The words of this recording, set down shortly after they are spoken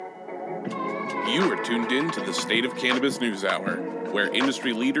You are tuned in to the State of Cannabis NewsHour, where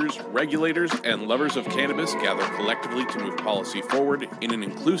industry leaders, regulators, and lovers of cannabis gather collectively to move policy forward in an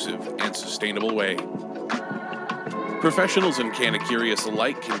inclusive and sustainable way. Professionals and canna-curious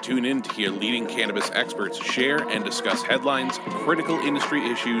alike can tune in to hear leading cannabis experts share and discuss headlines, critical industry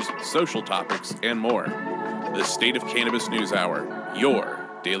issues, social topics, and more. The State of Cannabis NewsHour, your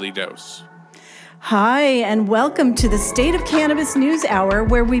daily dose. Hi, and welcome to the State of Cannabis News Hour,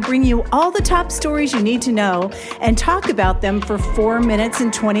 where we bring you all the top stories you need to know and talk about them for 4 minutes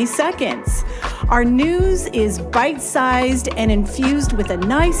and 20 seconds. Our news is bite-sized and infused with a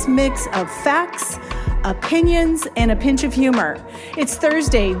nice mix of facts, opinions, and a pinch of humor. It's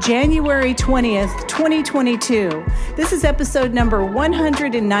Thursday, January 20th, 2022. This is episode number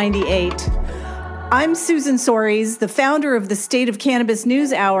 198. I'm Susan Soares, the founder of the State of Cannabis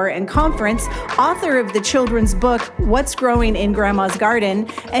News Hour and Conference, author of the children's book, What's Growing in Grandma's Garden,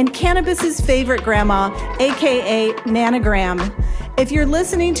 and Cannabis's favorite grandma, aka Nanogram. If you're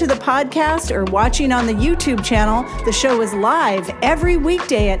listening to the podcast or watching on the YouTube channel, the show is live every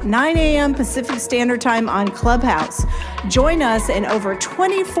weekday at 9 a.m. Pacific Standard Time on Clubhouse. Join us and over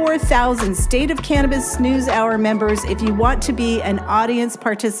 24,000 State of Cannabis News Hour members if you want to be an audience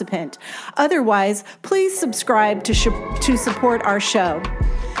participant. Otherwise, please subscribe to support our show.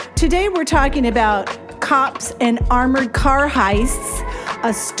 Today we're talking about cops and armored car heists,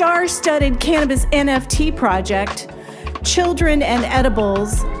 a star-studded cannabis NFT project, children and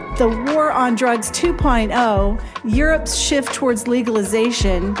edibles, the war on drugs 2.0, Europe's shift towards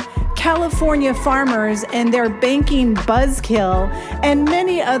legalization, California farmers and their banking buzzkill, and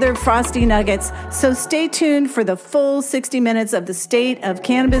many other frosty nuggets. So stay tuned for the full 60 minutes of the State of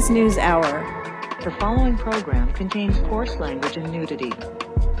Cannabis News Hour. The following program contains coarse language and nudity.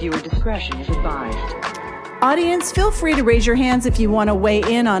 Viewer discretion is advised. Audience, feel free to raise your hands if you want to weigh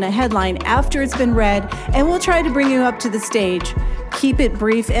in on a headline after it's been read, and we'll try to bring you up to the stage. Keep it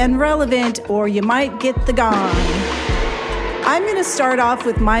brief and relevant, or you might get the gong. I'm going to start off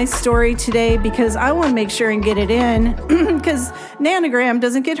with my story today because I want to make sure and get it in because Nanogram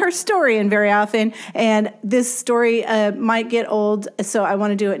doesn't get her story in very often, and this story might get old, so I want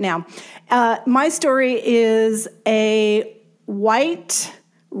to do it now. My story is a white,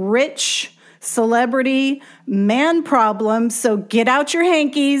 rich celebrity man problem, so get out your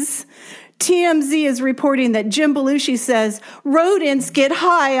hankies. TMZ is reporting that Jim Belushi says, rodents get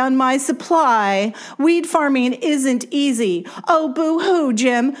high on my supply. Weed farming isn't easy. Oh, boo-hoo,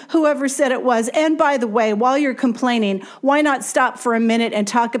 Jim, whoever said it was. And by the way, while you're complaining, why not stop for a minute and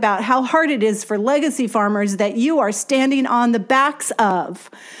talk about how hard it is for legacy farmers that you are standing on the backs of?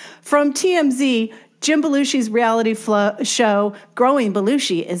 From TMZ, Jim Belushi's reality show, Growing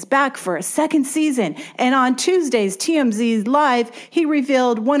Belushi, is back for a second season. And on Tuesday's TMZ Live, he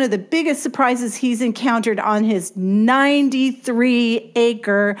revealed one of the biggest surprises he's encountered on his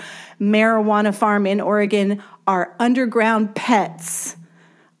 93-acre marijuana farm in Oregon are underground pets.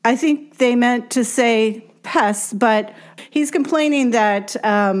 I think they meant to say pests, but he's complaining that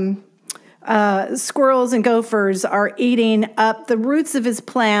squirrels and gophers are eating up the roots of his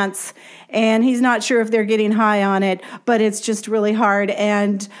plants, and he's not sure if they're getting high on it, but it's just really hard.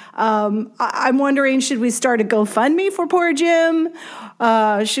 And I'm wondering, should we start a GoFundMe for poor Jim?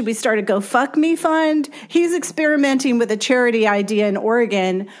 Should we start a Go Fuck Me fund? He's experimenting with a charity idea in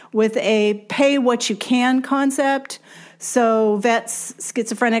Oregon with a pay what you can concept, so vets,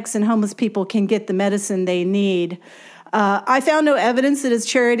 schizophrenics, and homeless people can get the medicine they need. I found no evidence that his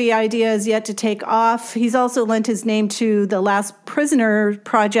charity idea is yet to take off. He's also lent his name to the Last Prisoner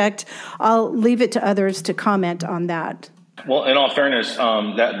Project. I'll leave it to others to comment on that. Well, in all fairness,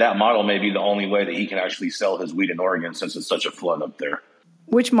 that model may be the only way that he can actually sell his weed in Oregon since it's such a flood up there.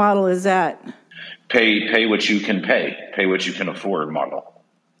 Which model is that? Pay what you can pay what you can afford model.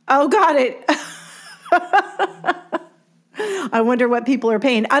 Oh, got it. I wonder what people are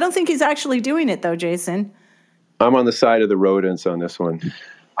paying. I don't think he's actually doing it, though, Jason. I'm on the side of the rodents on this one.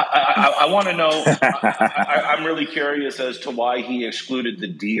 I want to know, I'm really curious as to why he excluded the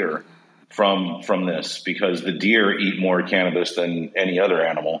deer from this, because the deer eat more cannabis than any other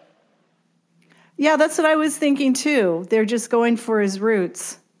animal. Yeah, that's what I was thinking too. They're just going for his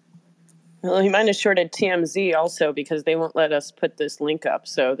roots. Well, he might have shorted TMZ also because they won't let us put this link up.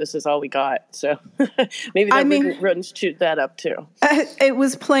 So this is all we got. So maybe the rodents shoot that up too. It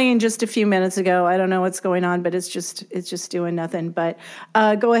was playing just a few minutes ago. I don't know what's going on, but it's just doing nothing. But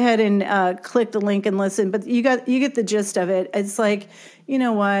go ahead and click the link and listen. But you get the gist of it. It's like, you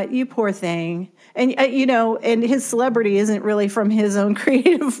know what, you poor thing. And and his celebrity isn't really from his own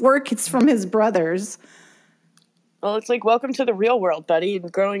creative work. It's from his brothers. Well, it's like, welcome to the real world, buddy.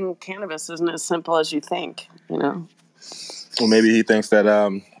 Growing cannabis isn't as simple as you think, Well, maybe he thinks that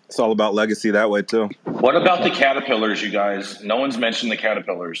it's all about legacy that way, too. What about the caterpillars, you guys? No one's mentioned the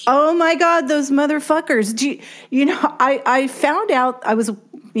caterpillars. Oh, my God, those motherfuckers. I found out I was...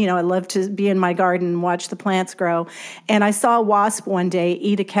 I love to be in my garden and watch the plants grow. And I saw a wasp one day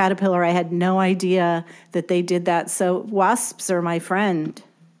eat a caterpillar. I had no idea that they did that. So wasps are my friend.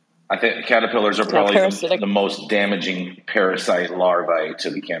 I think caterpillars are probably the most damaging parasite larvae to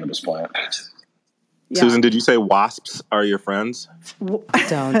the cannabis plant. Yeah. Susan, did you say wasps are your friends?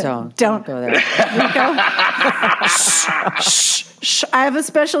 Don't go there. Shh. I have a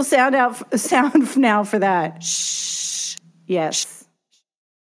special sound now for that. Shh. Yes.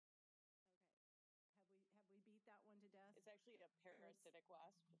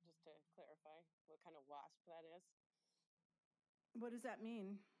 What does that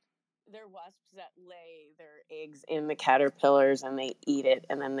mean? They're wasps that lay their eggs in the caterpillars and they eat it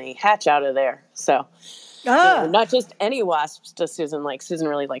and then they hatch out of there. So not just any wasps does Susan like. Susan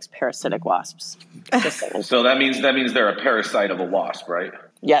really likes parasitic wasps. So that means they're a parasite of a wasp, right?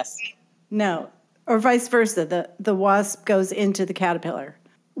 Yes. No. Or vice versa. The wasp goes into the caterpillar.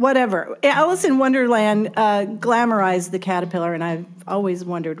 Whatever. Alice in Wonderland glamorized the caterpillar, and I've always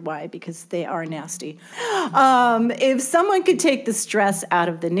wondered why, because they are nasty. If someone could take the stress out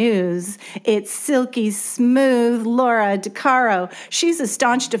of the news, it's silky smooth Laura DeCaro. She's a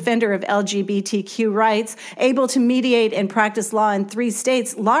staunch defender of LGBTQ rights, able to mediate and practice law in 3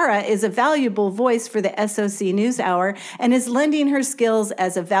 states. Laura is a valuable voice for the SOC NewsHour and is lending her skills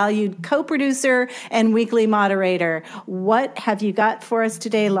as a valued co-producer and weekly moderator. What have you got for us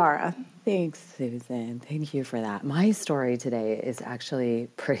today, Laura? Thanks, Susan. Thank you for that. My story today is actually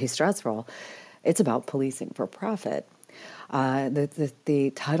pretty stressful. It's about policing for profit.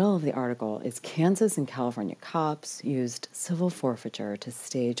 The title of the article is Kansas and California Cops Used Civil Forfeiture to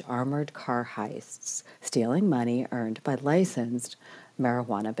Stage Armored Car Heists, Stealing Money Earned by Licensed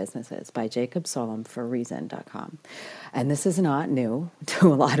Marijuana Businesses by Jacob Solom for Reason.com. And this is not new to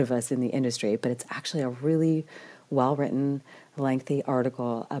a lot of us in the industry, but it's actually a really well-written, lengthy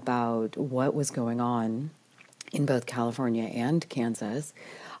article about what was going on in both California and Kansas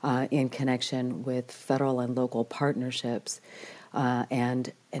in connection with federal and local partnerships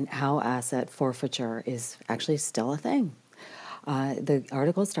and how asset forfeiture is actually still a thing. The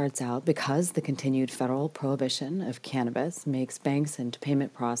article starts out, because the continued federal prohibition of cannabis makes banks and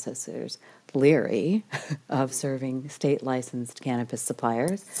payment processors leery of serving state-licensed cannabis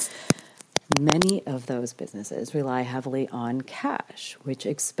suppliers, many of those businesses rely heavily on cash, which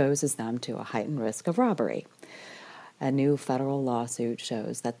exposes them to a heightened risk of robbery. A new federal lawsuit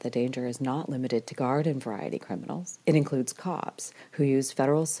shows that the danger is not limited to garden variety criminals. It includes cops who use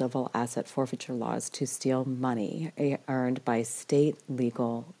federal civil asset forfeiture laws to steal money earned by state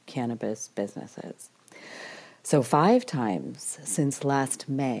legal cannabis businesses. So 5 times since last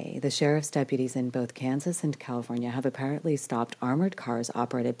May, the sheriff's deputies in both Kansas and California have apparently stopped armored cars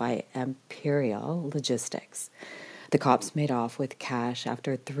operated by Imperial Logistics. The cops made off with cash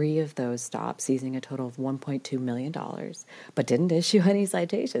after 3 of those stops, seizing a total of $1.2 million, but didn't issue any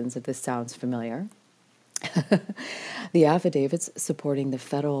citations, if this sounds familiar. The affidavits supporting the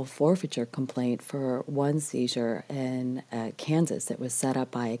federal forfeiture complaint for one seizure in Kansas that was set up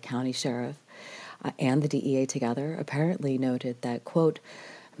by a county sheriff and the DEA together apparently noted that, quote,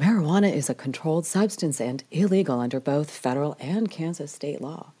 marijuana is a controlled substance and illegal under both federal and Kansas state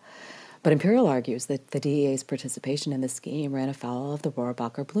law. But Imperial argues that the DEA's participation in the scheme ran afoul of the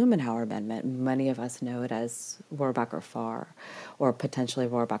Rohrabacher-Blumenauer Amendment. Many of us know it as Rohrabacher-Farr, or potentially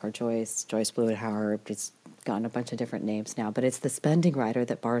Rohrabacher-Joyce, Joyce-Blumenauer. It's gotten a bunch of different names now, but it's the spending rider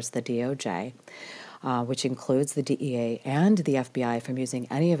that bars the DOJ, which includes the DEA and the FBI from using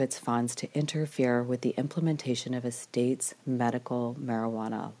any of its funds to interfere with the implementation of a state's medical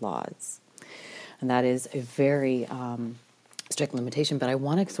marijuana laws. And that is a very strict limitation, but I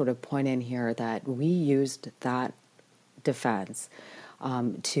want to sort of point in here that we used that defense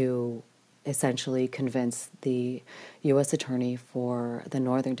to essentially convince the U.S. Attorney for the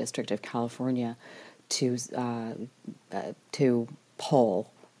Northern District of California to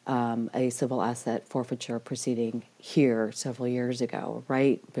pull a civil asset forfeiture proceeding here several years ago,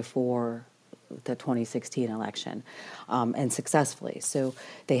 right before the 2016 election, and successfully. So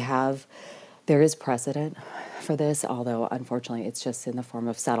there is precedent for this, although unfortunately it's just in the form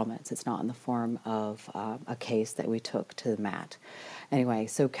of settlements. It's not in the form of a case that we took to the mat. Anyway,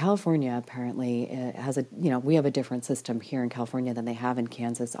 so California apparently has we have a different system here in California than they have in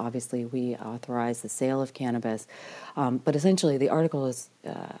Kansas. Obviously, we authorize the sale of cannabis. But essentially, the article is,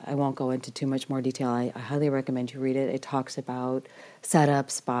 I won't go into too much more detail. I highly recommend you read it. It talks about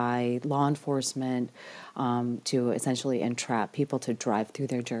setups by law enforcement to essentially entrap people to drive through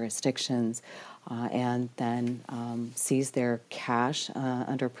their jurisdictions and then seize their cash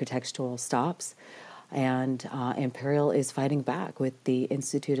under pretextual stops. And Imperial is fighting back with the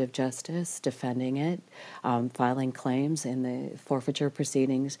Institute of Justice, defending it, filing claims in the forfeiture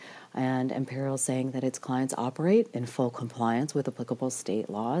proceedings, and Imperial saying that its clients operate in full compliance with applicable state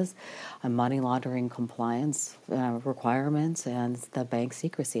laws, money laundering compliance requirements, and the Bank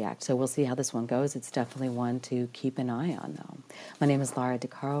Secrecy Act. So we'll see how this one goes. It's definitely one to keep an eye on, though. My name is Laura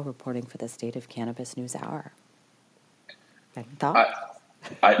DeCaro, reporting for the State of Cannabis NewsHour. Any thoughts?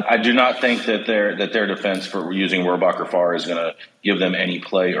 I do not think that their defense for using Rohrabacher Farr is going to give them any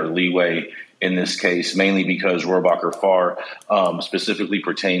play or leeway in this case, mainly because Rohrabacher Farr specifically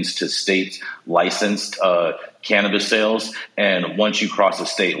pertains to state licensed cannabis sales. And once you cross a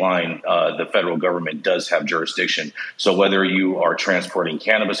state line, the federal government does have jurisdiction. So whether you are transporting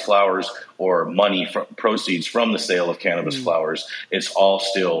cannabis flowers or money from proceeds from the sale of cannabis flowers, it's all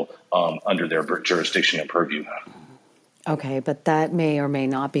still under their jurisdiction and purview. Okay, but that may or may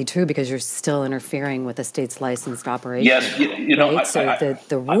not be true because you're still interfering with the state's licensed operation. Yes, right? So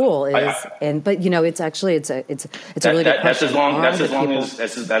the rule is, it's a really good question.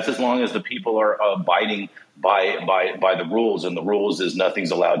 That's as long as the people are abiding by the rules, and the rules is nothing's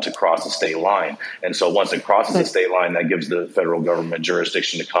allowed to cross the state line. And so once it crosses the state line, that gives the federal government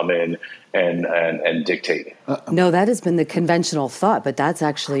jurisdiction to come in and dictate. No, that has been the conventional thought, but that's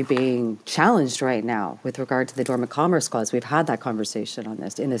actually being challenged right now with regard to the Dormant Commerce Clause. We've had that conversation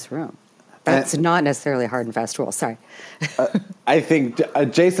in this room. That's not necessarily a hard and fast rule. Sorry. I think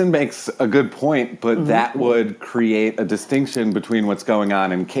Jason makes a good point, but that would create a distinction between what's going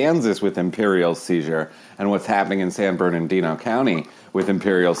on in Kansas with Imperial seizure and what's happening in San Bernardino County with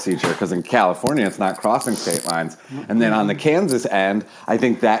Imperial seizure, because in California it's not crossing state lines. And then on the Kansas end, I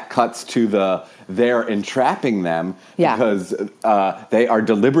think that cuts to they're entrapping them because they are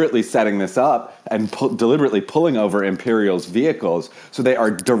deliberately setting this up and deliberately pulling over Imperial's vehicles. So they are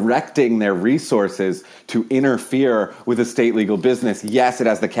directing their resources to interfere with a state legal business. Yes, it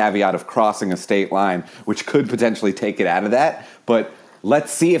has the caveat of crossing a state line, which could potentially take it out of that. But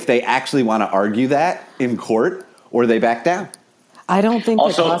let's see if they actually want to argue that in court or they back down. I don't think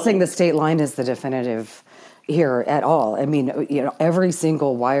that crossing the state line is the definitive here at all. I mean, every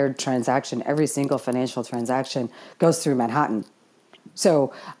single wired transaction, every single financial transaction goes through Manhattan.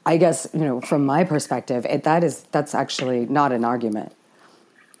 So I guess, from my perspective, that's actually not an argument.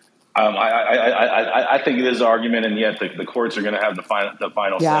 I think it is an argument, and yet the courts are going to have the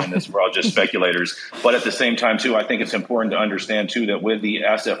final say on this. We're all just speculators. But at the same time, too, I think it's important to understand, too, that with the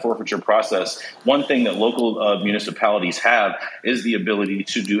asset forfeiture process, one thing that local municipalities have is the ability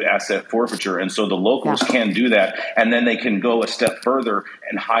to do asset forfeiture. And so the locals can do that, and then they can go a step further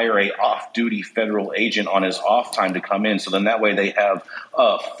and hire a off-duty federal agent on his off time to come in. So then that way they have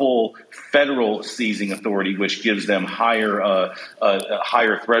a full federal seizing authority, which gives them higher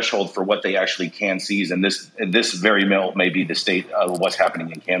threshold for what they actually can seize, and this very well may be the state of what's happening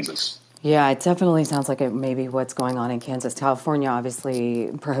in Kansas. Yeah, it definitely sounds like it may be what's going on in Kansas. California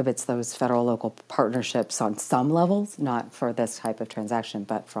obviously prohibits those federal-local partnerships on some levels, not for this type of transaction,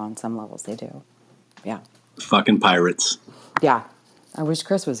 but on some levels they do. Yeah. Fucking pirates. Yeah. I wish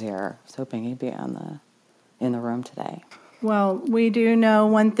Chris was here. I was hoping he'd be in the room today. Well, we do know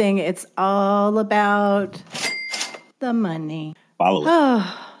one thing. It's all about the money. Follow it.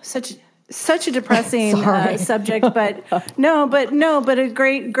 Oh, such a depressing subject, but a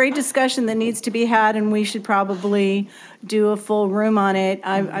great discussion that needs to be had, and we should probably do a full room on it.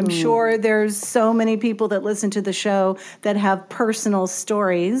 I'm sure there's so many people that listen to the show that have personal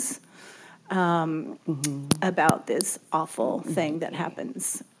stories about this awful thing that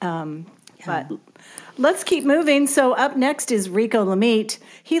happens. But let's keep moving. So up next is Rico Lamitte.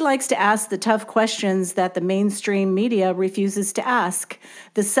 He likes to ask the tough questions that the mainstream media refuses to ask.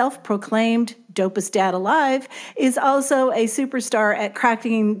 The self-proclaimed dopest dad alive is also a superstar at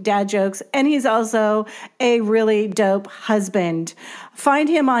cracking dad jokes, and he's also a really dope husband. Find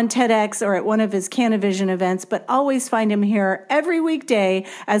him on TEDx or at one of his Cannavision events, but always find him here every weekday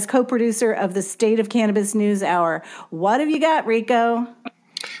as co-producer of the State of Cannabis NewsHour. What have you got, Rico?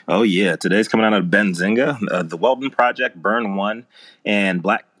 Oh, yeah. Today's coming out of Benzinga, the Weldon Project, Burn One, and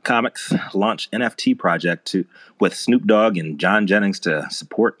Black Comics launch NFT project with Snoop Dogg and John Jennings to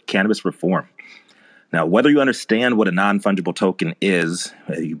support cannabis reform. Now, whether you understand what a non-fungible token is,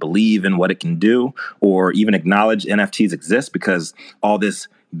 whether you believe in what it can do, or even acknowledge NFTs exist because all this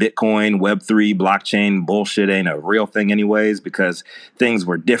Bitcoin, Web3, blockchain bullshit ain't a real thing anyways, because things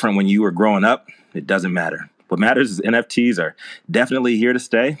were different when you were growing up, it doesn't matter. What matters is NFTs are definitely here to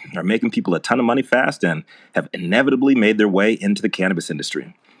stay, are making people a ton of money fast, and have inevitably made their way into the cannabis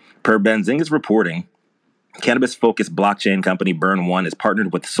industry. Per Benzinga's reporting, cannabis-focused blockchain company Burn One is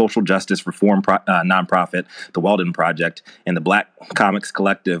partnered with social justice reform nonprofit, the Weldon Project, and the Black Comics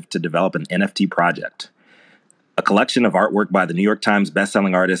Collective to develop an NFT project. A collection of artwork by the New York Times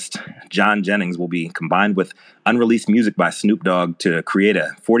bestselling artist John Jennings will be combined with unreleased music by Snoop Dogg to create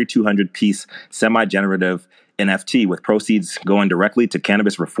a 4,200-piece semi-generative NFT with proceeds going directly to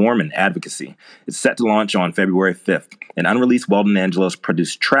cannabis reform and advocacy. It's set to launch on February 5th. An unreleased Weldon Angelos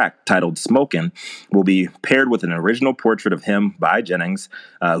produced track titled Smokin' will be paired with an original portrait of him by Jennings,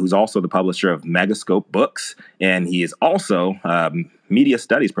 who's also the publisher of Megascope Books, and he is also a media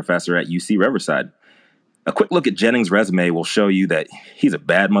studies professor at UC Riverside. A quick look at Jennings' resume will show you that he's a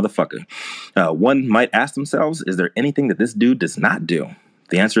bad motherfucker. One might ask themselves, is there anything that this dude does not do?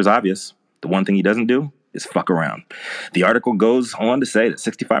 The answer is obvious. The one thing he doesn't do is fuck around. The article goes on to say that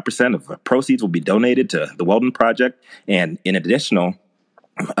 65% of proceeds will be donated to the Weldon Project, and in addition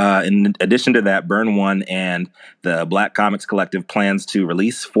to that, Burn One and the Black Comics Collective plans to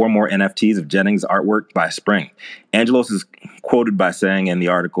release 4 more NFTs of Jennings' artwork by spring. Angelos is quoted by saying in the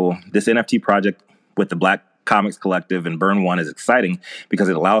article, "This NFT project with the Black Comics Collective and Burn One is exciting because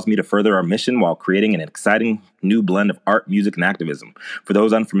it allows me to further our mission while creating an exciting new blend of art, music, and activism." For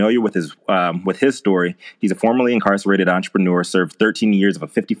those unfamiliar with his story, he's a formerly incarcerated entrepreneur, served 13 years of a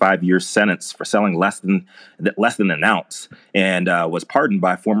 55-year sentence for selling less than an ounce, and was pardoned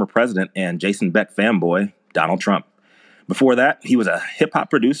by former president and Jason Beck fanboy Donald Trump. Before that, he was a hip-hop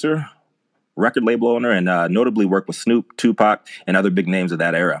producer, record label owner, and notably worked with Snoop, Tupac, and other big names of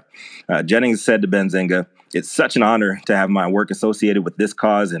that era. Jennings said to Benzinga, "It's such an honor to have my work associated with this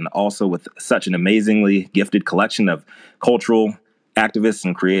cause and also with such an amazingly gifted collection of cultural activists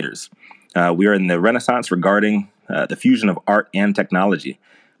and creators. We are in the renaissance regarding the fusion of art and technology.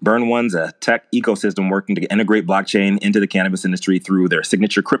 Burn One's a tech ecosystem working to integrate blockchain into the cannabis industry through their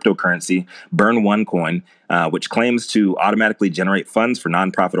signature cryptocurrency, Burn One Coin, which claims to automatically generate funds for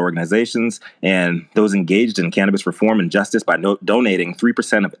nonprofit organizations and those engaged in cannabis reform and justice by donating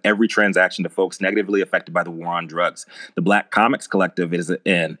 3% of every transaction to folks negatively affected by the war on drugs. The Black Comics Collective is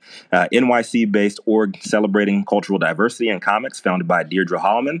an NYC-based org celebrating cultural diversity in comics, founded by Deirdre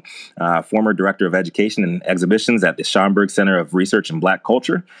Hallman, former director of education and exhibitions at the Schomburg Center of Research and Black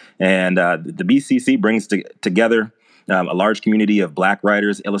Culture. And the BCC brings together a large community of Black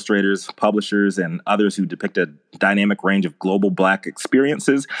writers, illustrators, publishers, and others who depict a dynamic range of global Black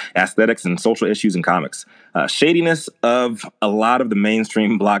experiences, aesthetics, and social issues in comics. Shadiness of a lot of the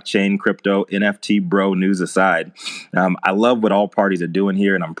mainstream blockchain, crypto, NFT bro news aside, I love what all parties are doing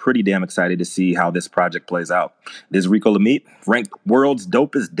here, and I'm pretty damn excited to see how this project plays out. This is Rico Lamite, ranked world's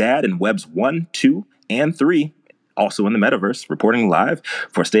dopest dad in Webs 1, 2, and 3, also in the metaverse, reporting live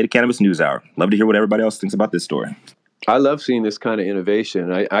for State of Cannabis NewsHour. Love to hear what everybody else thinks about this story. I love seeing this kind of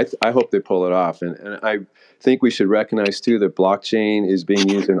innovation. I hope they pull it off. And I think we should recognize, too, that blockchain is being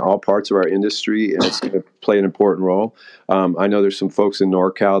used in all parts of our industry, and it's going to play an important role. I know there's some folks in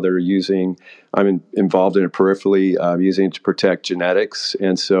NorCal that are I'm involved in it peripherally, using it to protect genetics.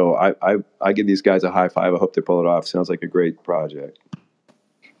 And so I give these guys a high five. I hope they pull it off. Sounds like a great project.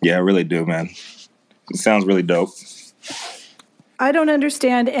 Yeah, I really do, man. It sounds really dope. I don't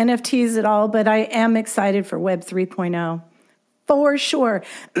understand NFTs at all, but I am excited for Web 3.0. For sure.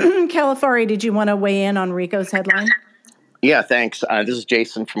 Califari, did you want to weigh in on Rico's headline? Yeah, thanks. This is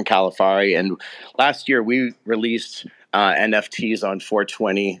Jason from Califari. And last year we released NFTs on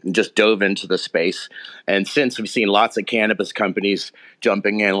 420 and just dove into the space. And since we've seen lots of cannabis companies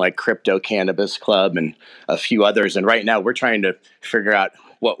jumping in, like Crypto Cannabis Club and a few others. And right now we're trying to figure out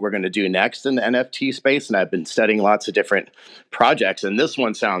what we're going to do next in the NFT space. And I've been studying lots of different projects. And this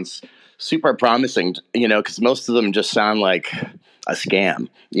one sounds super promising, because most of them just sound like a scam,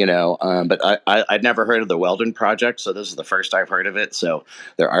 but I'd never heard of the Weldon Project. So this is the first I've heard of it. So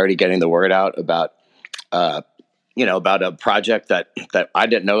they're already getting the word out about a project that I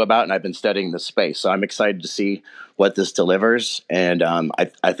didn't know about, and I've been studying the space. So I'm excited to see what this delivers. And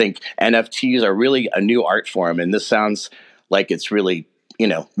I think NFTs are really a new art form. And this sounds like it's really,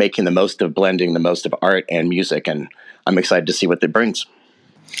 making the most of blending the most of art and music. And I'm excited to see what it brings.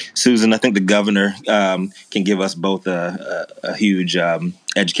 Susan, I think the governor can give us both a huge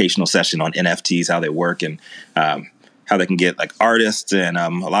educational session on NFTs, how they work, and how they can get like artists and a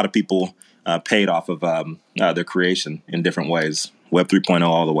lot of people paid off of their creation in different ways. Web 3.0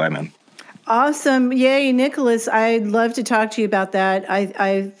 all the way, man. Awesome. Yay, Nicholas. I'd love to talk to you about that.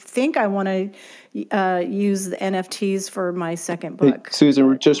 I think I want to use the NFTs for my second book. Hey,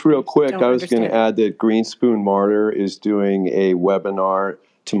 Susan, just real quick, I was going to add that Green Spoon Martyr is doing a webinar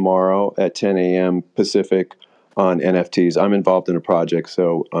tomorrow at 10 a.m. Pacific on NFTs. I'm involved in a project,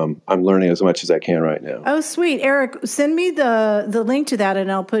 so I'm learning as much as I can right now. Oh, sweet. Eric, send me the link to that,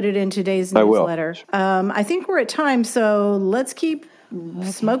 and I'll put it in today's newsletter. I think we're at time, so let's keep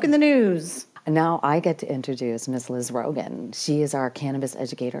smoking the news. Now I get to introduce Ms. Liz Rogan. She is our cannabis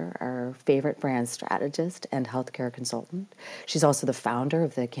educator, our favorite brand strategist, and healthcare consultant. She's also the founder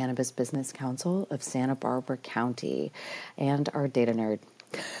of the Cannabis Business Council of Santa Barbara County and our data nerd.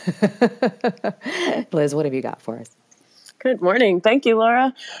 Liz, what have you got for us? Good morning. Thank you,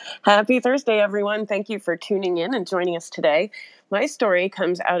 Laura. Happy Thursday, everyone. Thank you for tuning in and joining us today. My story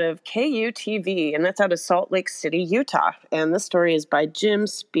comes out of KUTV, and that's out of Salt Lake City, Utah. And this story is by Jim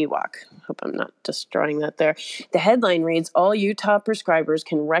Spiewak. Hope I'm not destroying that there. The headline reads, all Utah prescribers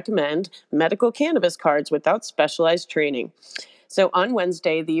can recommend medical cannabis cards without specialized training. So on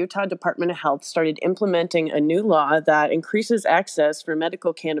Wednesday, the Utah Department of Health started implementing a new law that increases access for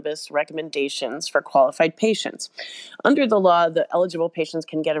medical cannabis recommendations for qualified patients. Under the law, the eligible patients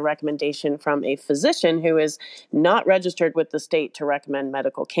can get a recommendation from a physician who is not registered with the state to recommend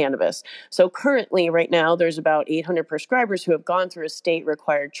medical cannabis. So currently, right now, there's about 800 prescribers who have gone through a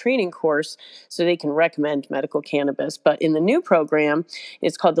state-required training course so they can recommend medical cannabis. But in the new program,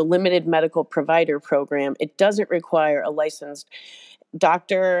 it's called the Limited Medical Provider Program. It doesn't require a licensed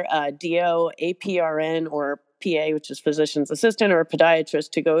doctor, DO, APRN, or PA, which is physician's assistant, or a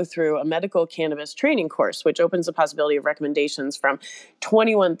podiatrist to go through a medical cannabis training course, which opens the possibility of recommendations from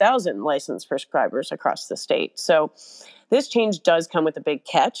 21,000 licensed prescribers across the state. So this change does come with a big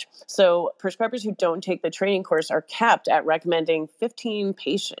catch. So prescribers who don't take the training course are capped at recommending 15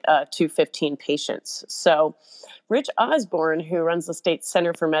 patients. So Rich Osborne, who runs the state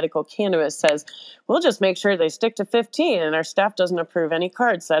Center for Medical Cannabis, says, we'll just make sure they stick to 15 and our staff doesn't approve any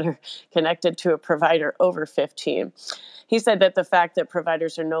cards that are connected to a provider over 15. He said that the fact that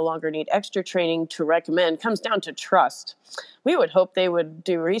providers are no longer need extra training to recommend comes down to trust. We would hope they would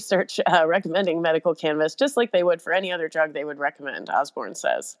do research recommending medical cannabis just like they would for any other drug they would recommend, Osborne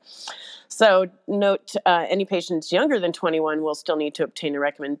says. So note, any patients younger than 21 will still need to obtain a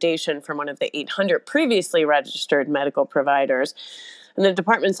recommendation from one of the 800 previously registered medical providers. And the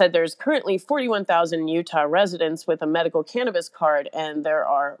department said there's currently 41,000 Utah residents with a medical cannabis card, and there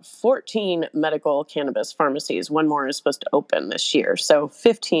are 14 medical cannabis pharmacies. One more is supposed to open this year. So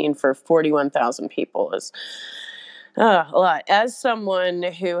 15 for 41,000 people is a lot. As someone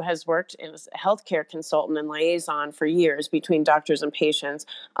who has worked as a healthcare consultant and liaison for years between doctors and patients,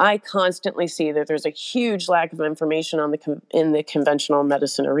 I constantly see that there's a huge lack of information on in the conventional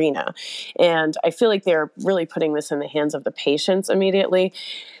medicine arena. And I feel like they're really putting this in the hands of the patients immediately.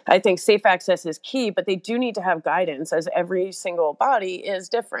 I think safe access is key, but they do need to have guidance as every single body is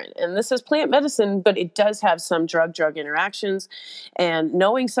different. And this is plant medicine, but it does have some drug-drug interactions. And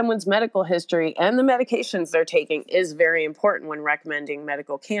knowing someone's medical history and the medications they're taking is very important when recommending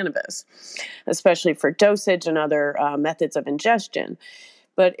medical cannabis, especially for dosage and other methods of ingestion.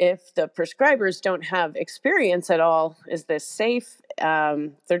 But if the prescribers don't have experience at all, is this safe?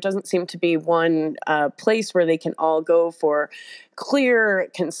 There doesn't seem to be one place where they can all go for clear,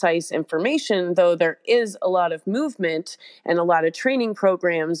 concise information, though there is a lot of movement and a lot of training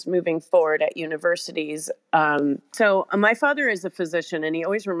programs moving forward at universities. So my father is a physician, and he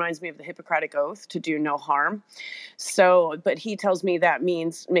always reminds me of the Hippocratic Oath to do no harm. So, but he tells me that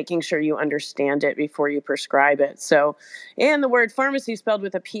means making sure you understand it before you prescribe it. So, and the word pharmacy spelled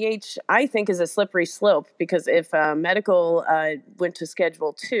with a PH, I think is a slippery slope, because if medical went to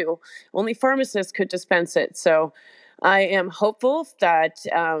Schedule 2, only pharmacists could dispense it. So I am hopeful that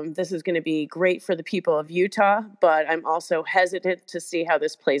this is going to be great for the people of Utah, but I'm also hesitant to see how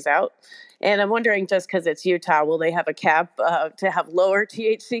this plays out. And I'm wondering, just because it's Utah, will they have a cap to have lower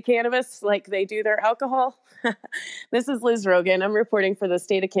THC cannabis like they do their alcohol? This is Liz Rogan. I'm reporting for the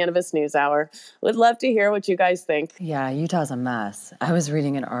State of Cannabis NewsHour. Would love to hear what you guys think. Yeah, Utah's a mess. I was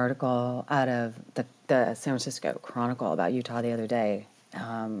reading an article out of the San Francisco Chronicle about Utah the other day.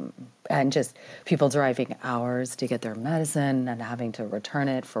 And just people driving hours to get their medicine and having to return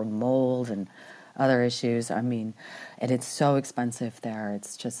it for mold and other issues. I mean, and it's so expensive there.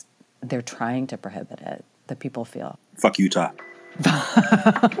 It's just, they're trying to prohibit it, the people feel. Fuck Utah.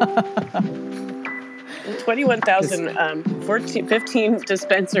 21,000, 15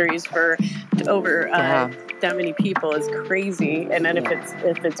 dispensaries for over that many people is crazy. And then if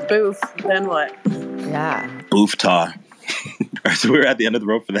it's boof, then what? Yeah. Boof tar. All right, so we're at the end of the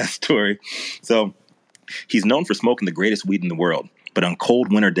road for that story. So he's known for smoking the greatest weed in the world. But on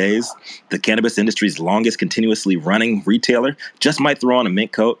cold winter days, the cannabis industry's longest continuously running retailer just might throw on a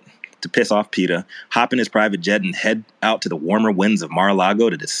mink coat to piss off PETA, hop in his private jet, and head out to the warmer winds of Mar-a-Lago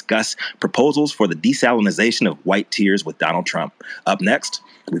to discuss proposals for the desalinization of white tears with Donald Trump. Up next,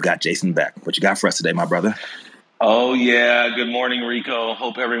 we've got Jason Beck. What you got for us today, my brother? Oh, yeah. Good morning, Rico.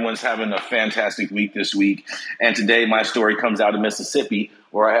 Hope everyone's having a fantastic week this week. And today my story comes out of Mississippi,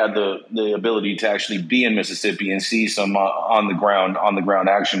 where I had the ability to actually be in Mississippi and see some on the ground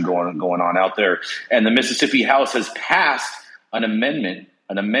action going on out there. And the Mississippi House has passed an amended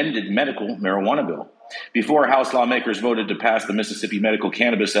medical marijuana bill. Before House lawmakers voted to pass the Mississippi Medical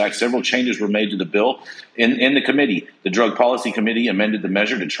Cannabis Act, several changes were made to the bill in the committee. The Drug Policy Committee amended the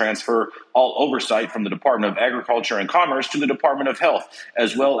measure to transfer all oversight from the Department of Agriculture and Commerce to the Department of Health,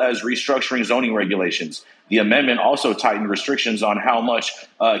 as well as restructuring zoning regulations. The amendment also tightened restrictions on how much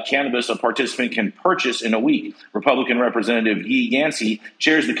cannabis a participant can purchase in a week. Republican Representative Yi Yancey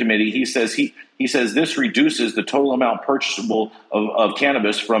chairs the committee. He says this reduces the total amount purchasable of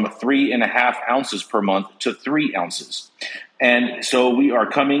cannabis from 3.5 ounces per month to 3 ounces. And so we are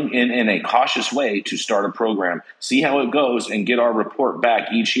coming in a cautious way to start a program, see how it goes, and get our report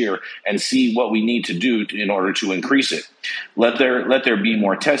back each year and see what we need to do in order to increase it. Let there be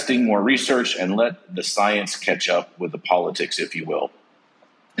more testing, more research, and let the science catch up with the politics, if you will.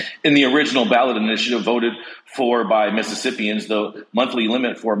 In the original ballot initiative voted for by Mississippians, the monthly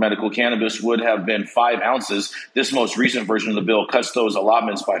limit for medical cannabis would have been 5 ounces. This most recent version of the bill cuts those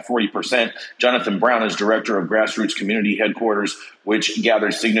allotments by 40%. Jonathan Brown is director of Grassroots Community Headquarters, which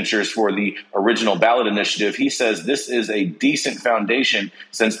gathered signatures for the original ballot initiative. He says this is a decent foundation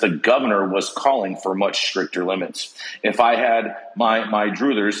since the governor was calling for much stricter limits. If I had my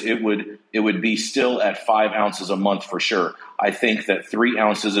druthers, it would be still at 5 ounces a month for sure. I think that 3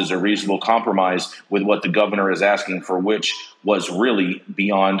 ounces is a reasonable compromise with what the governor is asking for, which was really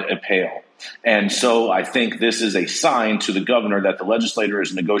beyond a pale. And so I think this is a sign to the governor that the legislator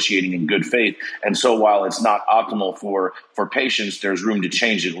is negotiating in good faith. And so while it's not optimal for patients, there's room to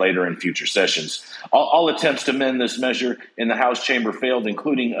change it later in future sessions. All attempts to amend this measure in the House chamber failed,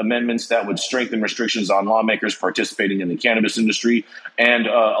 including amendments that would strengthen restrictions on lawmakers participating in the cannabis industry and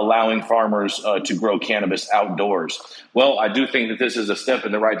allowing farmers to grow cannabis outdoors. Well, I do think that this is a step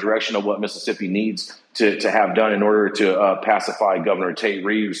in the right direction of what Mississippi needs to have done in order to pacify Governor Tate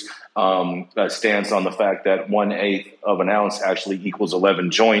Reeves' stance on the fact that 1/8 of an ounce actually equals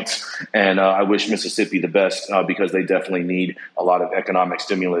 11 joints. And I wish Mississippi the best because they definitely need a lot of economic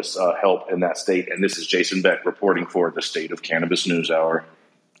stimulus help in that state. And this is Jason Beck reporting for the State of Cannabis NewsHour.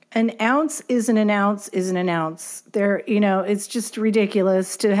 An ounce isn't an ounce isn't an ounce. It's just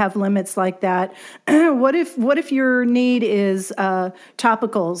ridiculous to have limits like that. What if your need is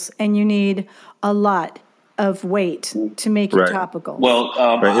topicals and you need a lot of weight to make your topical? Well,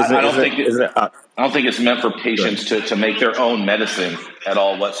 I don't think it's meant for patients to make their own medicine at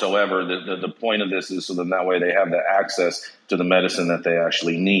all whatsoever. The point of this is so that way they have the access to the medicine that they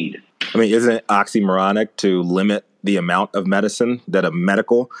actually need. I mean, isn't it oxymoronic to limit the amount of medicine that a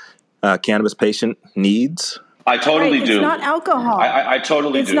medical cannabis patient needs? I totally do. It's not alcohol. I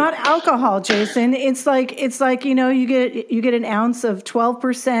totally do. It's not alcohol, Jason. It's like you get an ounce of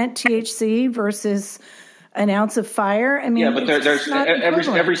 12% THC versus an ounce of fire. I mean, yeah, but there's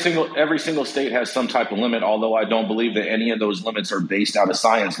every single state has some type of limit. Although I don't believe that any of those limits are based out of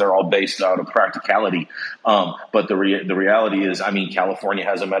science; they're all based out of practicality. But the reality is, I mean, California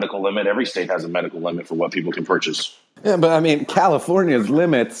has a medical limit. Every state has a medical limit for what people can purchase. Yeah, but I mean, California's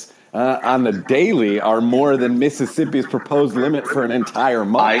limits on the daily are more than Mississippi's proposed limit for an entire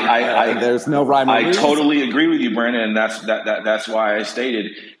month. There's no rhyme or reason. I totally agree with you, Brandon, and that's why I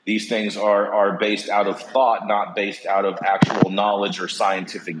stated these things are based out of thought, not based out of actual knowledge or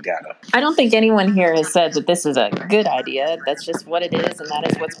scientific data. I don't think anyone here has said that this is a good idea. That's just what it is, and that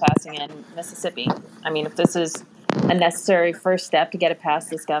is what's passing in Mississippi. I mean, if this is a necessary first step to get it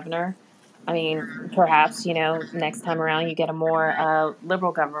past this governor, I mean, perhaps, next time around you get a more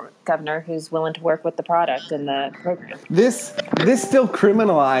liberal governor who's willing to work with the product and the program. This still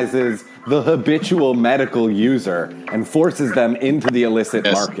criminalizes the habitual medical user and forces them into the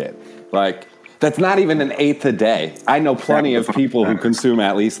illicit market. Like, that's not even an eighth a day. I know plenty of people who consume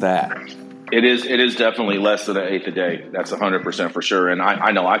at least that. It is definitely less than an eighth a day. That's 100% for sure. And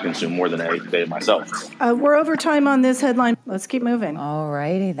I know I consume more than an eighth a day myself. We're over time on this headline. Let's keep moving. All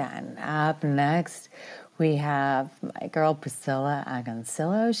righty then. Up next, we have my girl Priscilla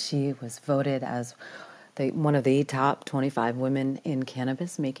Agoncillo. She was voted as one of the top 25 women in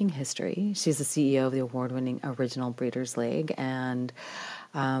cannabis making history. She's the CEO of the award-winning Original Breeders League. And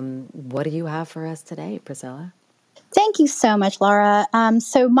what do you have for us today, Priscilla? Thank you so much, Laura.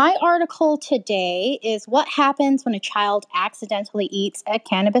 So my article today is what happens when a child accidentally eats a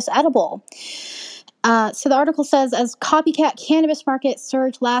cannabis edible. So the article says, as copycat cannabis market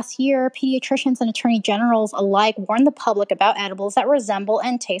surged last year, pediatricians and attorney generals alike warned the public about edibles that resemble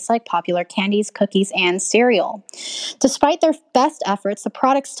and taste like popular candies, cookies, and cereal. Despite their best efforts, the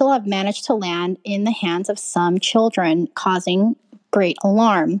products still have managed to land in the hands of some children, causing great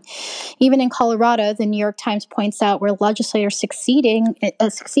alarm. Even in Colorado, the New York Times points out where legislators succeeded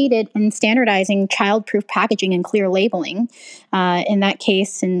in standardizing child-proof packaging and clear labeling. In that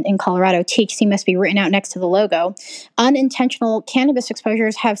case, in Colorado, THC must be written out next to the logo. Unintentional cannabis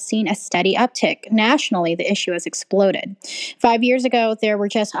exposures have seen a steady uptick. Nationally, the issue has exploded. 5 years ago, there were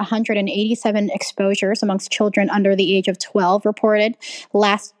just 187 exposures amongst children under the age of 12 reported.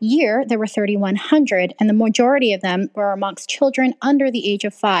 Last year, there were 3,100, and the majority of them were amongst children under the age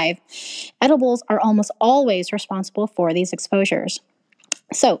of 5. Edibles are almost always responsible for these exposures.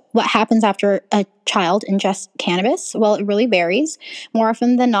 So what happens after a child ingests cannabis? Well, it really varies. More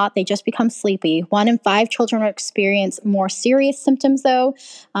often than not, they just become sleepy. 1 in 5 children will experience more serious symptoms, though.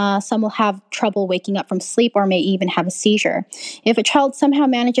 Some will have trouble waking up from sleep or may even have a seizure. If a child somehow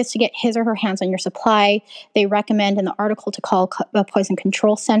manages to get his or her hands on your supply, they recommend in the article to call a poison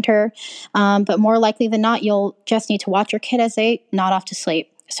control center. But more likely than not, you'll just need to watch your kid as they nod off to sleep.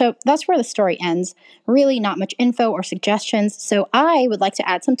 So that's where the story ends. Really not much info or suggestions. So I would like to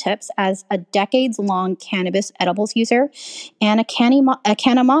add some tips as a decades-long cannabis edibles user and a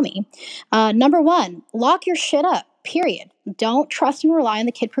canna mommy. Number 1, lock your shit up, period. Don't trust and rely on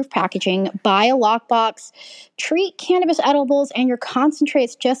the kid-proof packaging. Buy a lockbox. Treat cannabis edibles and your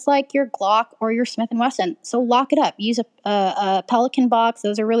concentrates just like your Glock or your Smith & Wesson. So lock it up. Use a Pelican box.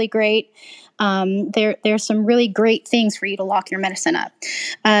 Those are really great. There's some really great things for you to lock your medicine up.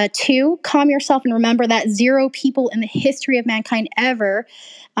 2, calm yourself and remember that 0 people in the history of mankind ever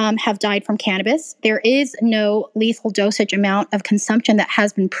have died from cannabis. There is no lethal dosage amount of consumption that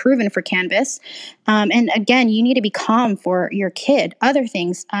has been proven for cannabis. And again, you need to be calm for your kid. Other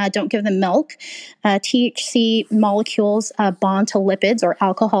things, don't give them milk. THC molecules bond to lipids or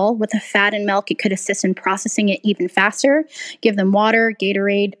alcohol. With the fat in milk, it could assist in processing it even faster. Give them water,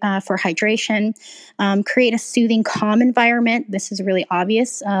 Gatorade for hydration. Create a soothing, calm environment. This is really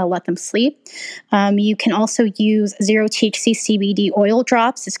obvious. Let them sleep. You can also use 0 THC CBD oil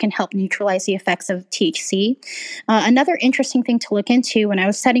drops. This can help neutralize the effects of THC. Another interesting thing to look into, when I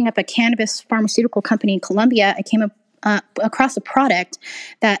was setting up a cannabis pharmaceutical company in Colombia, I came across a product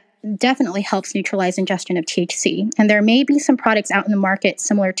that definitely helps neutralize ingestion of THC. And there may be some products out in the market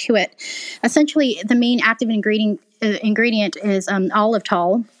similar to it. Essentially, the main active ingredient is olive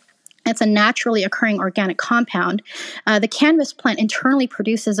It's a naturally occurring organic compound. The cannabis plant internally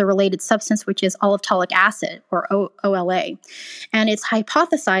produces a related substance, which is olivetolic acid, or OLA. And it's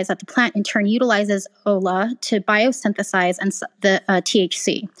hypothesized that the plant in turn utilizes OLA to biosynthesize the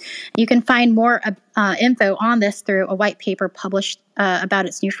THC. You can find more info on this through a white paper published about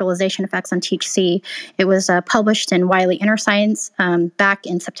its neutralization effects on THC. It was published in Wiley Inner Science back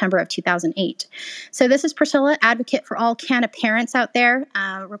in September of 2008. So this is Priscilla, advocate for all canna parents out there,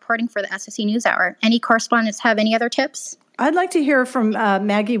 reporting for the SSE NewsHour. Any correspondents have any other tips? I'd like to hear from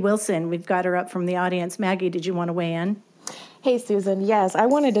Maggie Wilson. We've got her up from the audience. Maggie, did you want to weigh in? Hey, Susan. Yes, I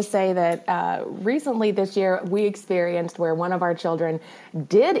wanted to say that recently this year we experienced where one of our children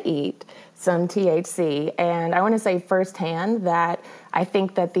did eat some THC. And I want to say firsthand that I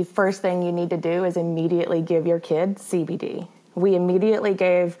think that the first thing you need to do is immediately give your kid CBD. We immediately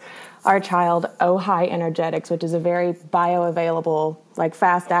gave our child O-High Energetics, which is a very bioavailable, like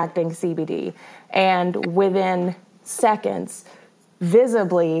fast-acting CBD. And within seconds,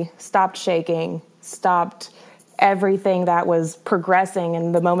 visibly stopped shaking, stopped everything that was progressing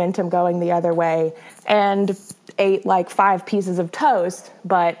and the momentum going the other way, and ate like 5 pieces of toast,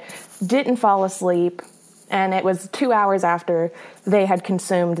 but didn't fall asleep. And it was 2 hours after they had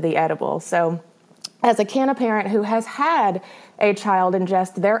consumed the edible. So as a canna parent who has had a child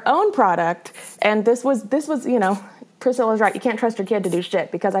ingest their own product, and this was, you know, Priscilla's right, you can't trust your kid to do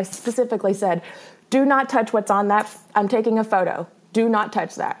shit, because I specifically said, do not touch what's on that. I'm taking a photo. Do not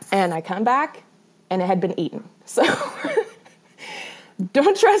touch that. And I come back and it had been eaten. So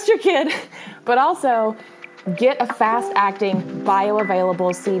don't trust your kid, but also get a fast-acting,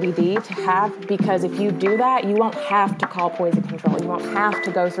 bioavailable CBD to have, because if you do that, you won't have to call poison control. You won't have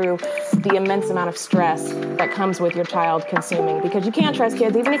to go through the immense amount of stress that comes with your child consuming, because you can't trust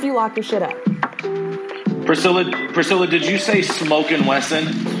kids even if you lock your shit up. Priscilla, did you say Smokin' Wesson?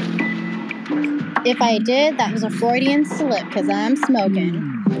 If I did, that was a Freudian slip because I'm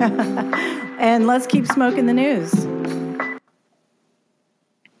smoking. And let's keep smoking the news.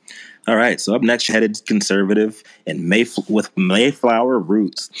 All right, so up next, headed conservative and with Mayflower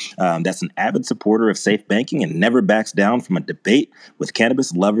roots. That's an avid supporter of safe banking and never backs down from a debate with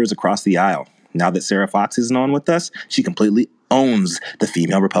cannabis lovers across the aisle. Now that Sarah Fox isn't on with us, she completely owns the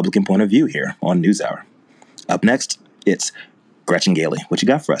female Republican point of view here on NewsHour. Up next, it's Gretchen Gailey. What you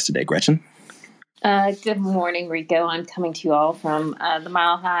got for us today, Gretchen? Good morning, Rico. I'm coming to you all from the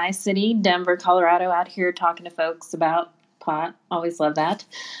Mile High City, Denver, Colorado, out here talking to folks about pot. Always love that.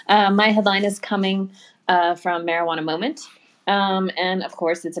 My headline is coming from Marijuana Moment. And of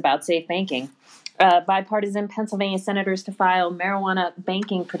course, it's about safe banking. Bipartisan Pennsylvania senators to file marijuana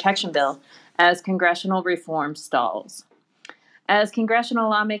banking protection bill as congressional reform stalls. As congressional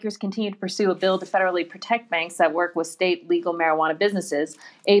lawmakers continue to pursue a bill to federally protect banks that work with state legal marijuana businesses,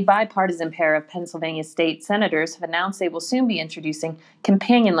 a bipartisan pair of Pennsylvania state senators have announced they will soon be introducing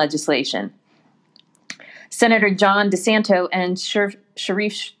companion legislation. Senator John DeSanto and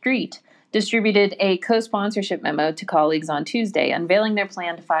Sharif Street distributed a co-sponsorship memo to colleagues on Tuesday, unveiling their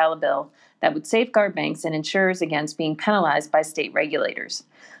plan to file a bill that would safeguard banks and insurers against being penalized by state regulators.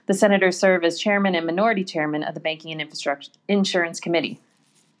 The senators serve as chairman and minority chairman of the Banking and Insurance Committee.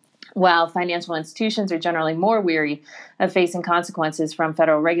 While financial institutions are generally more weary of facing consequences from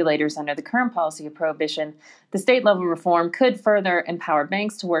federal regulators under the current policy of prohibition, the state-level reform could further empower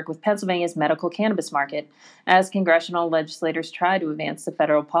banks to work with Pennsylvania's medical cannabis market as congressional legislators try to advance the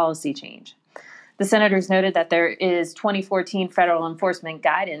federal policy change. The senators noted that there is 2014 federal enforcement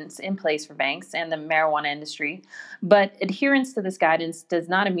guidance in place for banks and the marijuana industry, but adherence to this guidance does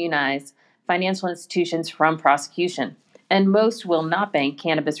not immunize financial institutions from prosecution, and most will not bank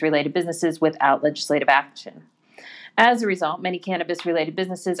cannabis-related businesses without legislative action. As a result, many cannabis-related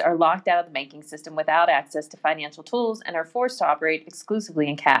businesses are locked out of the banking system without access to financial tools and are forced to operate exclusively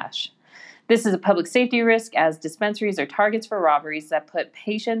in cash. This is a public safety risk, as dispensaries are targets for robberies that put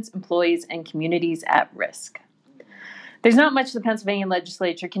patients, employees, and communities at risk. There's not much the Pennsylvania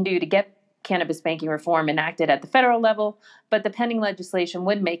legislature can do to get cannabis banking reform enacted at the federal level, but the pending legislation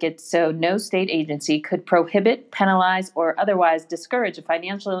would make it so no state agency could prohibit, penalize, or otherwise discourage a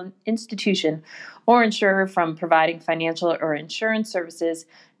financial institution or insurer from providing financial or insurance services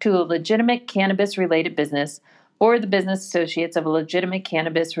to a legitimate cannabis-related business or the business associates of a legitimate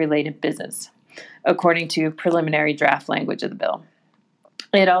cannabis-related business, according to preliminary draft language of the bill.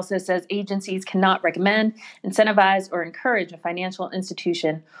 It also says agencies cannot recommend, incentivize, or encourage a financial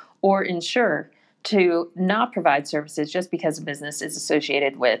institution or insurer to not provide services just because a business is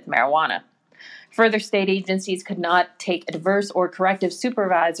associated with marijuana. Further, state agencies could not take adverse or corrective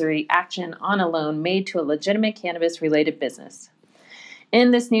supervisory action on a loan made to a legitimate cannabis-related business.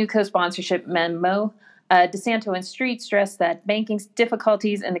 In this new co-sponsorship memo, DeSanto and Street stressed that banking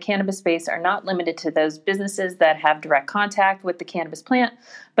difficulties in the cannabis space are not limited to those businesses that have direct contact with the cannabis plant,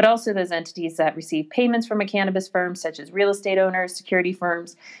 but also those entities that receive payments from a cannabis firm, such as real estate owners, security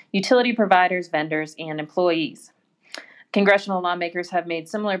firms, utility providers, vendors, and employees. Congressional lawmakers have made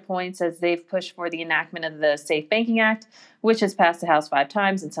similar points as they've pushed for the enactment of the Safe Banking Act, which has passed the House 5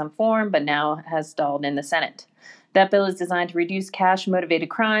 times in some form, but now has stalled in the Senate. That bill is designed to reduce cash-motivated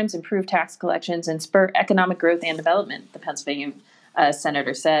crimes, improve tax collections, and spur economic growth and development, the Pennsylvania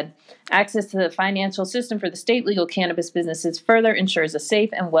senator said. Access to the financial system for the state legal cannabis businesses further ensures a safe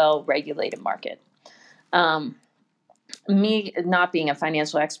and well-regulated market. Me not being a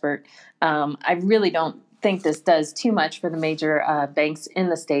financial expert, I really don't think this does too much for the major banks in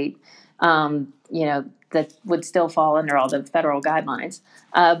the state. That would still fall under all the federal guidelines.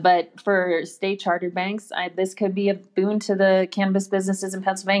 But for state chartered banks, this could be a boon to the cannabis businesses in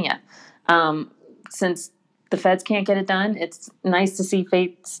Pennsylvania. Since the feds can't get it done, it's nice to see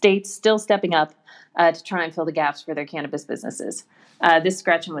states still stepping up to try and fill the gaps for their cannabis businesses. This is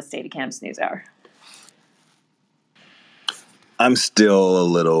Gretchen with State of Cannabis NewsHour. I'm still a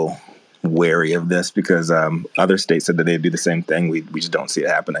little wary of this because other states said that they'd do the same thing. We just don't see it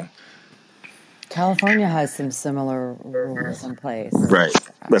happening. California has some similar rules in place. Right.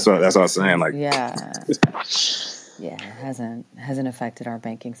 That's what I was saying. Like, yeah, it hasn't affected our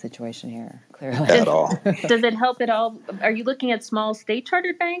banking situation here clearly at all. Does it help at all? Are you looking at small state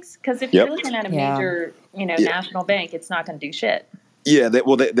chartered banks? Because if you're looking at a major, national bank, it's not going to do shit. Yeah,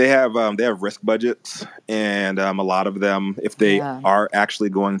 they have risk budgets, and a lot of them, if they are actually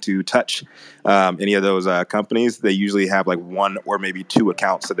going to touch any of those companies, they usually have like one or maybe two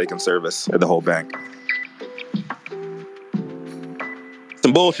accounts that they can service at the whole bank.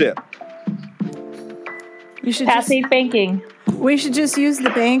 Some bullshit. You should safe banking. We should just use the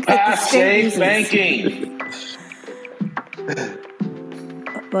bank that the state uses. Banking.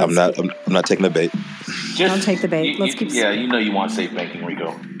 I'm not taking the bait. Don't take the bait. Let's keep. Yeah, you know you want safe banking,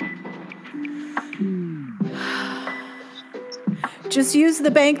 Rico. Just use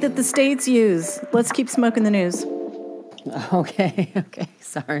the bank that the states use. Let's keep smoking the news. Okay.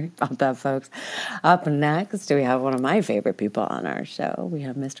 Sorry about that, folks. Up next, we have one of my favorite people on our show. We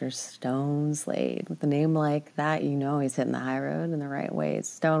have Mr. Stone Slade. With a name like that, you know he's hitting the high road in the right ways.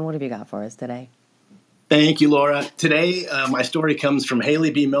 Stone, what have you got for us today? Thank you, Laura. Today, my story comes from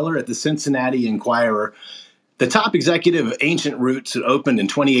Haley B. Miller at the Cincinnati Enquirer. The top executive of Ancient Roots, who opened in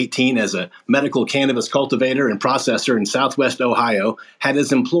 2018 as a medical cannabis cultivator and processor in Southwest Ohio, had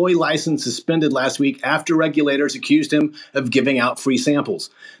his employee license suspended last week after regulators accused him of giving out free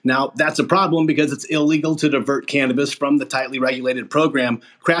samples. Now, that's a problem because it's illegal to divert cannabis from the tightly regulated program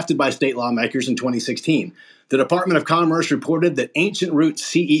crafted by state lawmakers in 2016. The Department of Commerce reported that Ancient Roots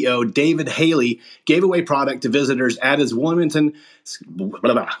CEO David Haley gave away product to visitors at his Wilmington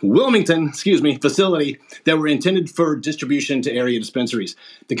facility that were intended for distribution to area dispensaries.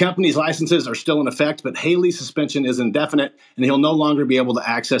 The company's licenses are still in effect, but Haley's suspension is indefinite, and he'll no longer be able to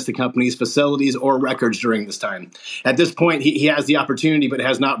access the company's facilities or records during this time. At this point, he has the opportunity, but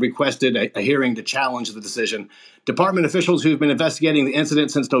has not requested a hearing to challenge the decision. Department officials who've been investigating the incident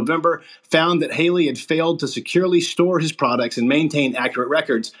since November found that Haley had failed to securely store his products and maintain accurate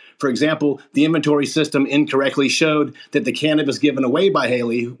records. For example, the inventory system incorrectly showed that the cannabis given away by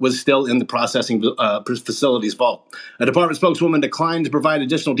Haley was still in the processing facility's vault. A department spokeswoman declined to provide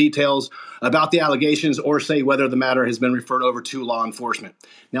additional details about the allegations or say whether the matter has been referred over to law enforcement.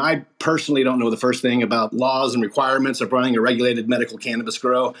 Now, I personally don't know the first thing about laws and requirements of running a regulated medical cannabis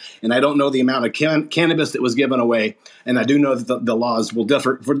grow, and I don't know the amount of cannabis that was given away, and I do know that the laws will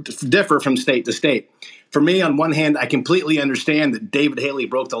differ from state to state. For me, on one hand, I completely understand that David Haley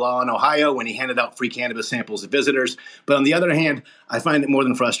broke the law in Ohio when he handed out free cannabis samples to visitors. But on the other hand, I find it more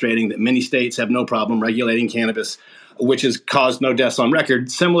than frustrating that many states have no problem regulating cannabis, which has caused no deaths on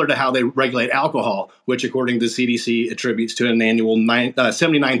record, similar to how they regulate alcohol, which, according to the CDC, attributes to an annual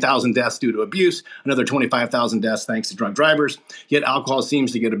 79,000 deaths due to abuse, another 25,000 deaths thanks to drunk drivers. Yet alcohol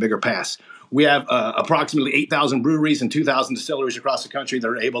seems to get a bigger pass. We have approximately 8,000 breweries and 2,000 distilleries across the country that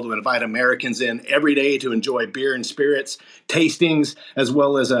are able to invite Americans in every day to enjoy beer and spirits, tastings, as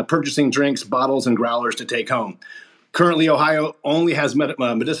well as purchasing drinks, bottles, and growlers to take home. Currently, Ohio only has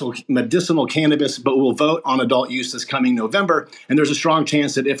medicinal cannabis, but will vote on adult use this coming November, and there's a strong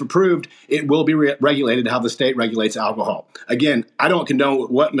chance that if approved, it will be regulated how the state regulates alcohol. Again, I don't condone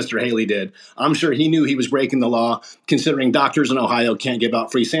what Mr. Haley did. I'm sure he knew he was breaking the law, considering doctors in Ohio can't give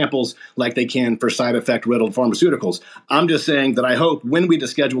out free samples like they can for side effect-riddled pharmaceuticals. I'm just saying that I hope when we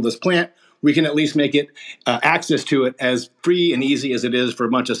schedule this plant, we can at least make it access to it as free and easy as it is for a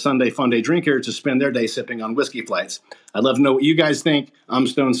bunch of Sunday fun day drinkers to spend their day sipping on whiskey flights. I'd love to know what you guys think. I'm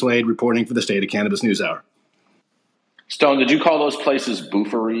Stone Slade, reporting for the State of Cannabis NewsHour. Stone, did you call those places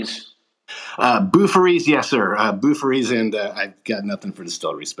booferys? Booferys, yes, sir. Booferys, and I've got nothing for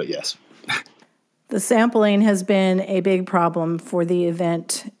distilleries, but yes. The sampling has been a big problem for the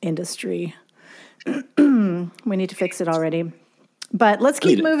event industry. We need to fix it already. But let's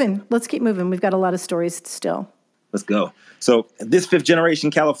keep moving. We've got a lot of stories still. Let's go. So this fifth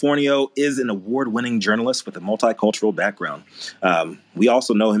generation Californio is an award-winning journalist with a multicultural background. We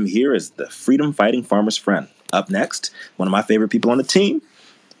also know him here as the freedom-fighting farmer's friend. Up next, one of my favorite people on the team,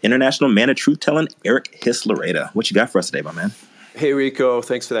 international man of truth-telling, Eric Hislereda. What you got for us today, my man? Hey, Rico.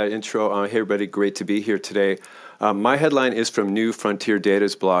 Thanks for that intro. Hey, everybody. Great to be here today. My headline is from New Frontier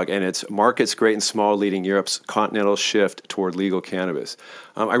Data's blog, and it's Markets Great and Small Leading Europe's Continental Shift Toward Legal Cannabis.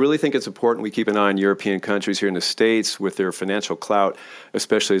 I really think it's important we keep an eye on European countries here in the States with their financial clout,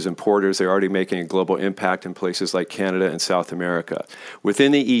 especially as importers. They're already making a global impact in places like Canada and South America.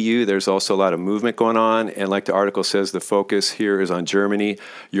 Within the EU, there's also a lot of movement going on, and like the article says, the focus here is on Germany,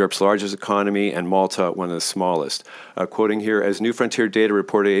 Europe's largest economy, and Malta, one of the smallest. Quoting here, as New Frontier Data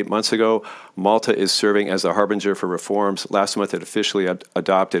reported 8 months ago, Malta is serving as a harbinger for reforms. Last month, it officially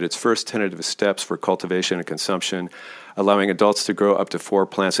adopted its first tentative steps for cultivation and consumption, allowing adults to grow up to 4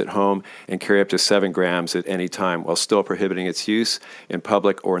 plants at home and carry up to 7 grams at any time, while still prohibiting its use in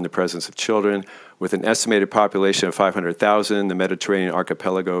public or in the presence of children. With an estimated population of 500,000, the Mediterranean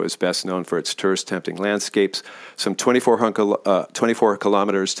archipelago is best known for its tourist-tempting landscapes. Some 24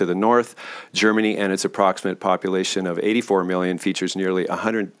 kilometers to the north, Germany and its approximate population of 84 million features nearly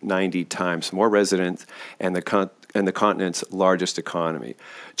 190 times more residents and the continent's largest economy.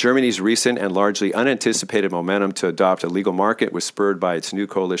 Germany's recent and largely unanticipated momentum to adopt a legal market was spurred by its new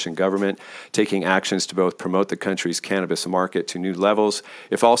coalition government, taking actions to both promote the country's cannabis market to new levels,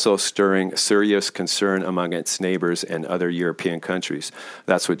 if also stirring serious concern among its neighbors and other European countries.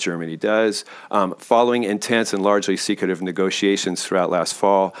 That's what Germany does. Following intense and largely secretive negotiations throughout last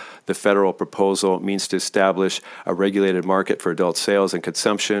fall, the federal proposal means to establish a regulated market for adult sales and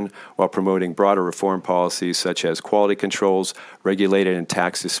consumption while promoting broader reform policies such as quality controls, regulated and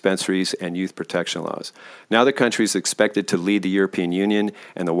taxed dispensaries, and youth protection laws. Now the country is expected to lead the European Union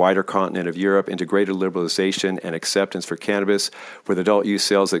and the wider continent of Europe into greater liberalization and acceptance for cannabis, with adult use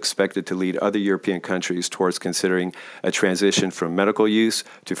sales expected to lead other European countries towards considering a transition from medical use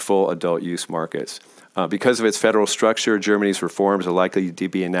to full adult use markets. Because of its federal structure, Germany's reforms are likely to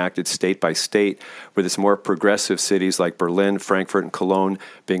be enacted state by state, with its more progressive cities like Berlin, Frankfurt, and Cologne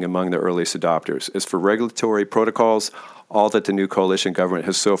being among the earliest adopters. As for regulatory protocols, all that the new coalition government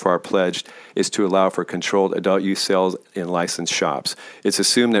has so far pledged is to allow for controlled adult use sales in licensed shops. It's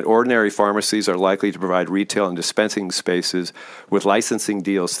assumed that ordinary pharmacies are likely to provide retail and dispensing spaces, with licensing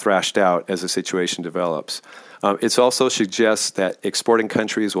deals thrashed out as the situation develops. It also suggests that exporting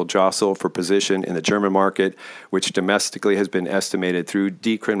countries will jostle for position in the German market, which domestically has been estimated through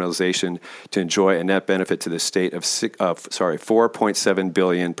decriminalization to enjoy a net benefit to the state of $4.7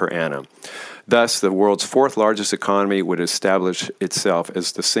 billion per annum. Thus, the world's fourth largest economy would establish itself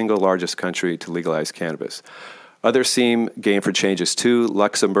as the single largest country to legalize cannabis. Others seem game for changes too.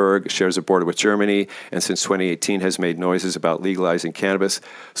 Luxembourg shares a border with Germany and since 2018 has made noises about legalizing cannabis.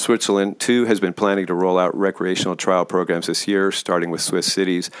 Switzerland, too, has been planning to roll out recreational trial programs this year, starting with Swiss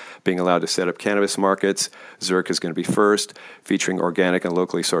cities being allowed to set up cannabis markets. Zurich is going to be first, featuring organic and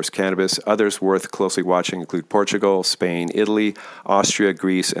locally sourced cannabis. Others worth closely watching include Portugal, Spain, Italy, Austria,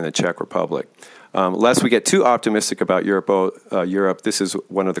 Greece, and the Czech Republic. Lest we get too optimistic about Europe, this is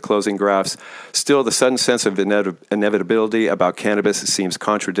one of the closing graphs. Still, the sudden sense of inevitability about cannabis seems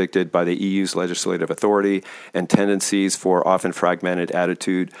contradicted by the EU's legislative authority and tendencies for often fragmented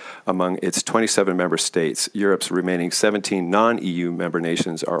attitude among its 27 member states. Europe's remaining 17 non-EU member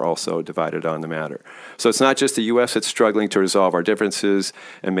nations are also divided on the matter. So it's not just the U.S. that's struggling to resolve our differences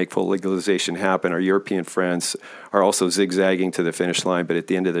and make full legalization happen. Our European friends are also zigzagging to the finish line, but at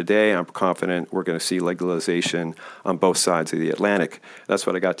the end of the day, I'm confident we're going to see legalization on both sides of the Atlantic. That's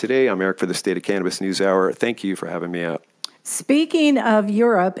what I got today. I'm Eric for the State of Cannabis NewsHour. Thank you for having me out. Speaking of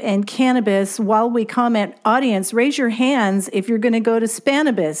Europe and cannabis, while we comment, audience, raise your hands if you're going to go to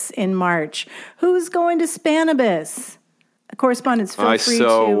Cannabis in March. Who's going to Cannabis? Correspondents, feel free to. I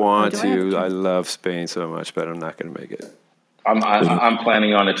so want to. I love Spain so much, but I'm not going to make it. I'm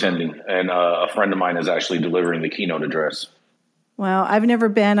planning on attending, and a friend of mine is actually delivering the keynote address. Wow, I've never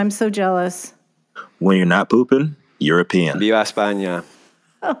been. I'm so jealous. When you're not pooping, European. Viva España.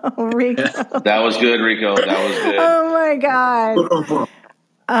 Oh, Rico. That was good, Rico. That was good. Oh, my God.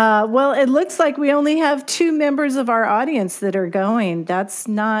 Well, it looks like we only have 2 members of our audience that are going. That's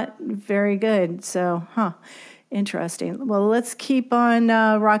not very good. So, interesting. Well, let's keep on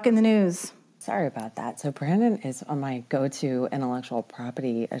rocking the news. Sorry about that. So Brandon is my go-to intellectual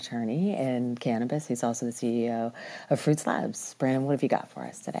property attorney in cannabis. He's also the CEO of Fruits Labs. Brandon, what have you got for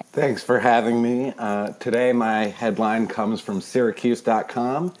us today? Thanks for having me. Today, my headline comes from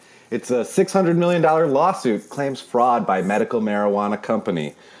Syracuse.com. It's a $600 million lawsuit claims fraud by medical marijuana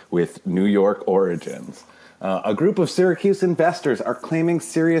company with New York origins. A group of Syracuse investors are claiming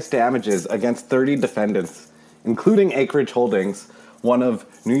serious damages against 30 defendants, including Acreage Holdings, one of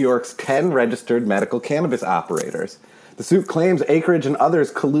New York's 10 registered medical cannabis operators. The suit claims Acreage and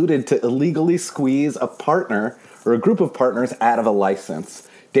others colluded to illegally squeeze a partner or a group of partners out of a license.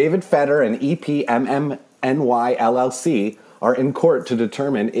 David Fetter and EPMMNY LLC are in court to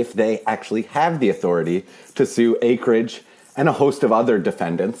determine if they actually have the authority to sue Acreage and a host of other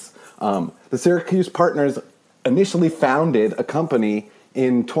defendants. The Syracuse partners initially founded a company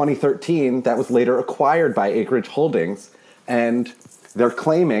in 2013 that was later acquired by Acreage Holdings, and they're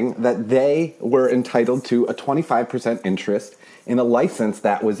claiming that they were entitled to a 25% interest in a license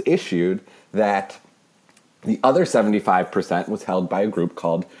that was issued, that the other 75% was held by a group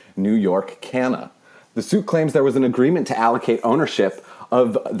called New York Canna. The suit claims there was an agreement to allocate ownership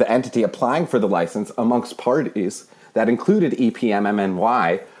of the entity applying for the license amongst parties that included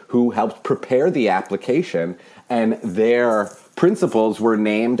EPMMNY, who helped prepare the application, and their principals were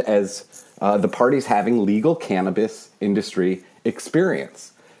named as the parties having legal cannabis industry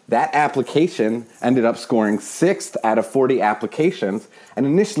experience. That application ended up scoring 6th out of 40 applications and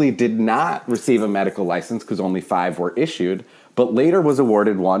initially did not receive a medical license because only 5 were issued, but later was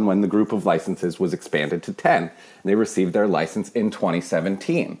awarded one when the group of licenses was expanded to 10. And they received their license in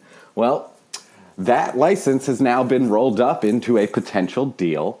 2017. Well, that license has now been rolled up into a potential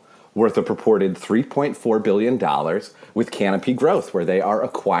deal worth a purported $3.4 billion with Canopy Growth, where they are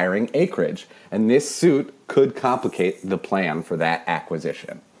acquiring acreage. And this suit could complicate the plan for that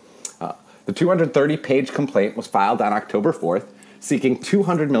acquisition. The 230-page complaint was filed on October 4th, seeking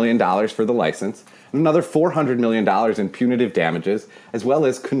 $200 million for the license, and another $400 million in punitive damages, as well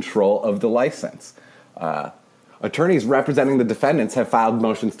as control of the license. Attorneys representing the defendants have filed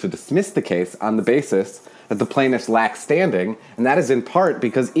motions to dismiss the case on the basis that the plaintiffs lack standing, and that is in part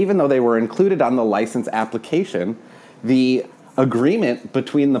because even though they were included on the license application, the agreement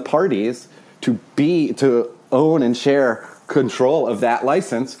between the parties to own and share control of that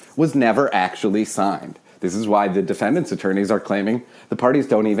license was never actually signed. This is why the defendants' attorneys are claiming the parties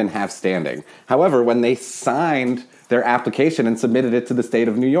don't even have standing. However, when they signed their application and submitted it to the state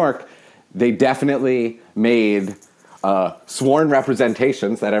of New York, they definitely made sworn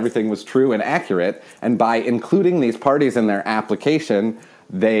representations that everything was true and accurate, and by including these parties in their application,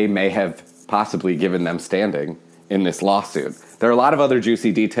 they may have possibly given them standing in this lawsuit. There are a lot of other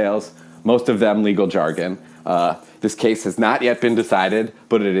juicy details, most of them legal jargon. This case has not yet been decided,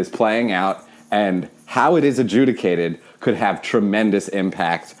 but it is playing out, and how it is adjudicated could have tremendous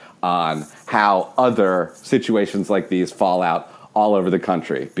impact on how other situations like these fall out all over the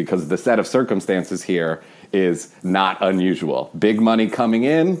country, because the set of circumstances here is not unusual. Big money coming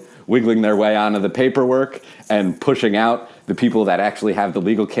in, wiggling their way onto the paperwork, and pushing out the people that actually have the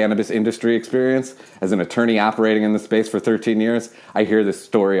legal cannabis industry experience. As an attorney operating in the space for 13 years, I hear this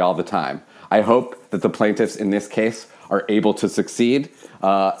story all the time. I hope that the plaintiffs in this case are able to succeed,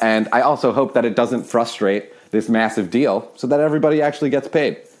 and I also hope that it doesn't frustrate this massive deal so that everybody actually gets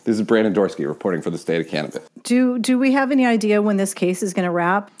paid. This is Brandon Dorsky reporting for the State of Cannabis. Do we have any idea when this case is going to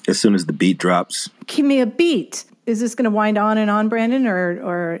wrap? As soon as the beat drops. Give me a beat. Is this going to wind on and on, Brandon,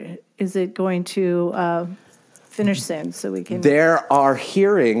 or is it going to finish soon so we can... There are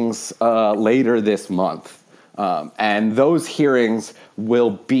hearings later this month, and those hearings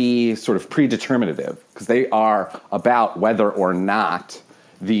will be sort of predeterminative because they are about whether or not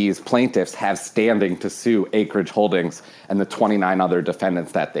these plaintiffs have standing to sue Acreage Holdings and the 29 other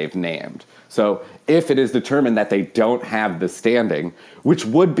defendants that they've named. So if it is determined that they don't have the standing, which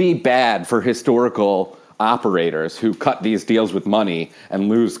would be bad for historical operators who cut these deals with money and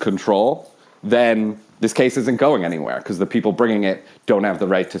lose control, then this case isn't going anywhere because the people bringing it don't have the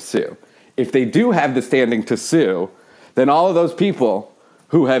right to sue. If they do have the standing to sue, then all of those people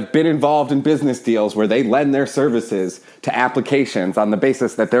who have been involved in business deals where they lend their services to applications on the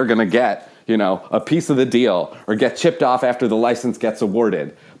basis that they're going to get, a piece of the deal or get chipped off after the license gets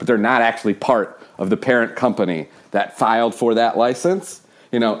awarded, but they're not actually part of the parent company that filed for that license.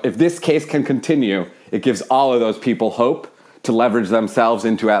 If this case can continue, it gives all of those people hope to leverage themselves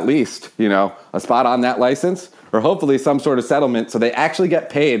into at least, a spot on that license, or hopefully some sort of settlement so they actually get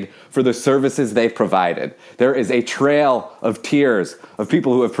paid for the services they've provided. There is a trail of tiers of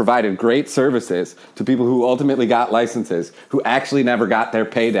people who have provided great services to people who ultimately got licenses, who actually never got their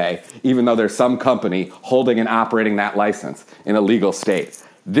payday, even though there's some company holding and operating that license in a legal state.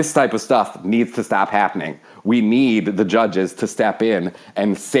 This type of stuff needs to stop happening. We need the judges to step in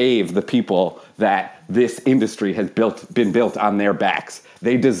and save the people that this industry has been built on their backs.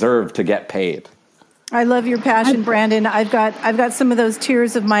 They deserve to get paid. I love your passion, Brandon. I've got some of those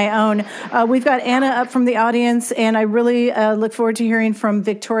tears of my own. We've got Anna up from the audience, and I really look forward to hearing from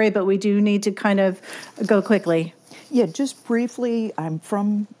Victoria, but we do need to kind of go quickly. Yeah, just briefly, I'm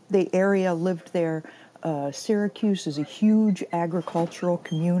from the area, lived there. Syracuse is a huge agricultural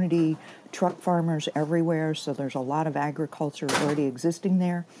community, truck farmers everywhere, so there's a lot of agriculture already existing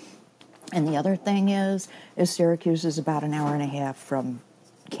there. And the other thing is Syracuse is about an hour and a half from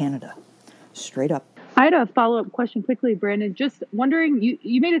Canada, straight up. I had a follow-up question quickly, Brandon. Just wondering,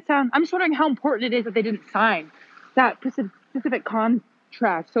 you made it sound, I'm just wondering how important it is that they didn't sign that specific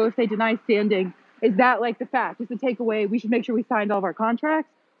contract. So if they deny standing, is that like the fact? Is the takeaway, we should make sure we signed all of our contracts?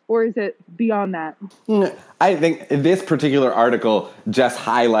 Or is it beyond that? I think this particular article just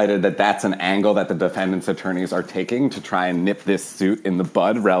highlighted that that's an angle that the defendants' attorneys are taking to try and nip this suit in the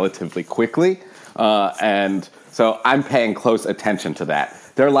bud relatively quickly. And so I'm paying close attention to that.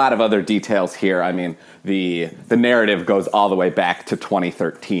 there are a lot of other details here. I mean, the narrative goes all the way back to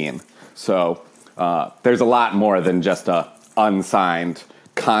 2013. So there's a lot more than just a unsigned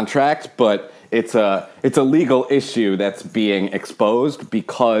contract, but it's a legal issue that's being exposed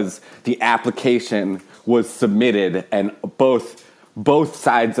because the application was submitted and both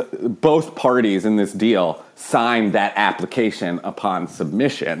parties in this deal signed that application upon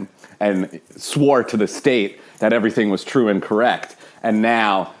submission and swore to the state that everything was true and correct. And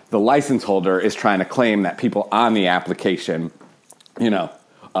now the license holder is trying to claim that people on the application,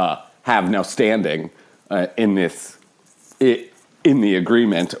 have no standing in the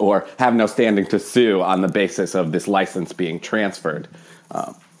agreement, or have no standing to sue on the basis of this license being transferred.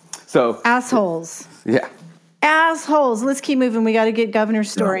 So assholes. Yeah. Assholes. Let's keep moving. We got to get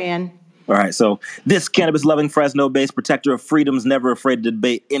Governor's story in. All right, so this cannabis-loving, Fresno-based protector of freedom's never afraid to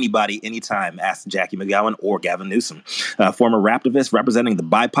debate anybody, anytime, asked Jackie McGowan or Gavin Newsom. Former raptivist representing the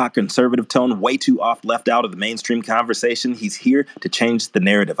BIPOC conservative tone, way too oft left out of the mainstream conversation. He's here to change the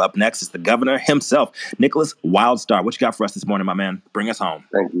narrative. Up next is the governor himself, Nicholas Wildstar. What you got for us this morning, my man? Bring us home.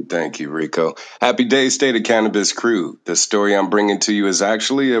 Thank you, Rico. Happy day, State of Cannabis crew. The story I'm bringing to you is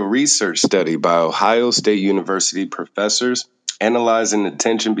actually a research study by Ohio State University professors analyzing the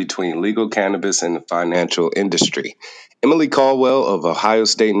tension between legal cannabis and the financial industry. Emily Caldwell of Ohio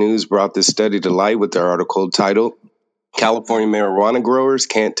State News brought this study to light with their article titled, California Marijuana Growers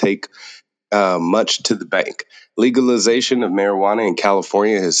Can't Take Much to the Bank. Legalization of marijuana in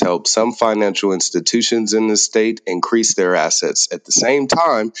California has helped some financial institutions in the state increase their assets. At the same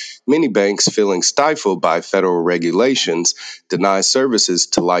time, many banks, feeling stifled by federal regulations, deny services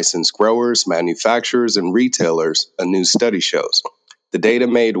to licensed growers, manufacturers, and retailers, a new study shows. The data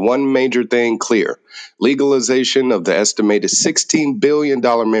made one major thing clear. Legalization of the estimated $16 billion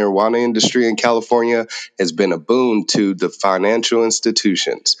marijuana industry in California has been a boon to the financial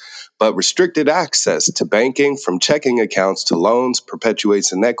institutions. But restricted access to banking, from checking accounts to loans,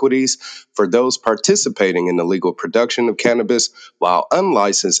 perpetuates inequities for those participating in the legal production of cannabis, while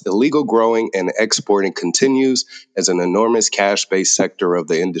unlicensed illegal growing and exporting continues as an enormous cash-based sector of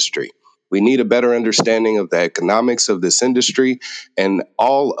the industry. We need a better understanding of the economics of this industry and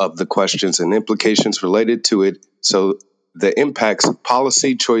all of the questions and implications related to it, so the impacts of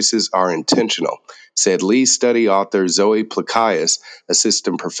policy choices are intentional, said lead study author Zoe Plakias,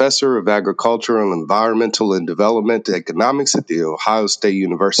 assistant professor of agricultural, environmental, and development economics at The Ohio State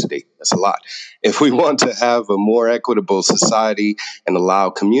University. That's a lot. If we want to have a more equitable society and allow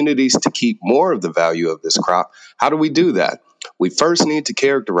communities to keep more of the value of this crop, how do we do that? We first need to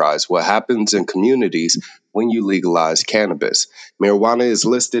characterize what happens in communities when you legalize cannabis. Marijuana is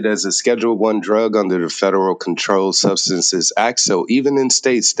listed as a Schedule I drug under the Federal Controlled Substances Act, so even in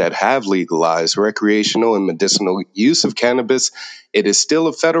states that have legalized recreational and medicinal use of cannabis, it is still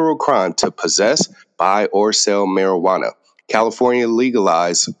a federal crime to possess, buy, or sell marijuana. California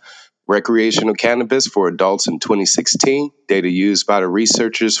legalized recreational cannabis for adults in 2016. Data used by the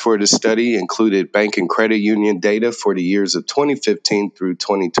researchers for the study included bank and credit union data for the years of 2015 through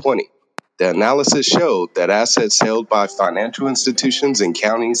 2020. The analysis showed that assets held by financial institutions in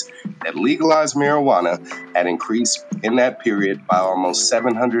counties that legalized marijuana had increased in that period by almost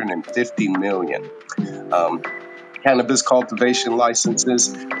 $750 million. Cannabis cultivation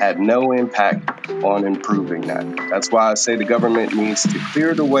licenses had no impact on improving that. That's why I say the government needs to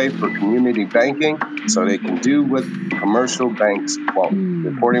clear the way for community banking so they can do what commercial banks won't.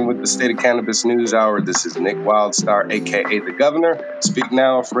 Reporting with the State of Cannabis NewsHour, this is Nick Wildstar, a.k.a. the Governor. Speak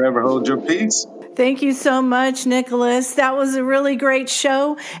now or forever hold your peace. Thank you so much, Nicholas. That was a really great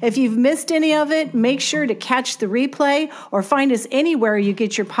show. If you've missed any of it, make sure to catch the replay or find us anywhere you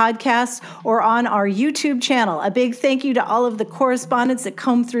get your podcasts or on our YouTube channel. A big thank you to all of the correspondents that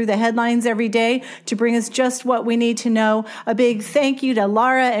comb through the headlines every day to bring us just what we need to know. A big thank you to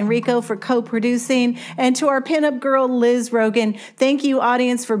Laura and Rico for co-producing, and to our pinup girl, Liz Rogan. Thank you,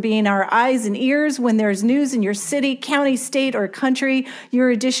 audience, for being our eyes and ears when there's news in your city, county, state, or country. Your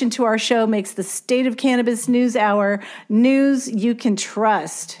addition to our show makes the State of Cannabis NewsHour news you can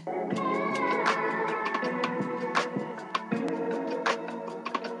trust.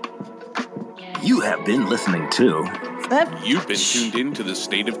 You have been listening to... You've been tuned in to the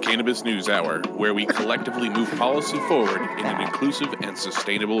State of Cannabis NewsHour, where we collectively move policy forward in an inclusive and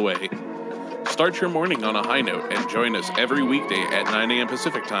sustainable way. Start your morning on a high note and join us every weekday at 9 a.m.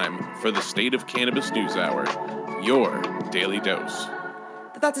 Pacific Time for the State of Cannabis NewsHour, your daily dose.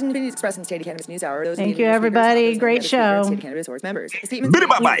 thoughts and opinions expressed in the State of Cannabis News Hour. Thank you, everybody. Great show. State of Cannabis or its members.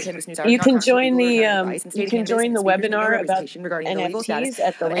 You can join the webinar about NFTs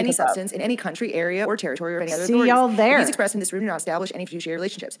at the link any above. substance in any country, area, or territory or any other See authorities. y'all there. The views expressed in this room do not establish any fiduciary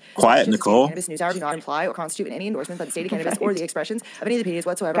relationships. Quiet, The Nicole. Cannabis News Hour do not imply or constitute any endorsement by the State of Cannabis or the expressions of any of the opinions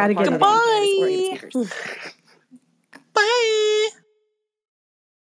whatsoever. Gotta on the get part it. of any of the speakers.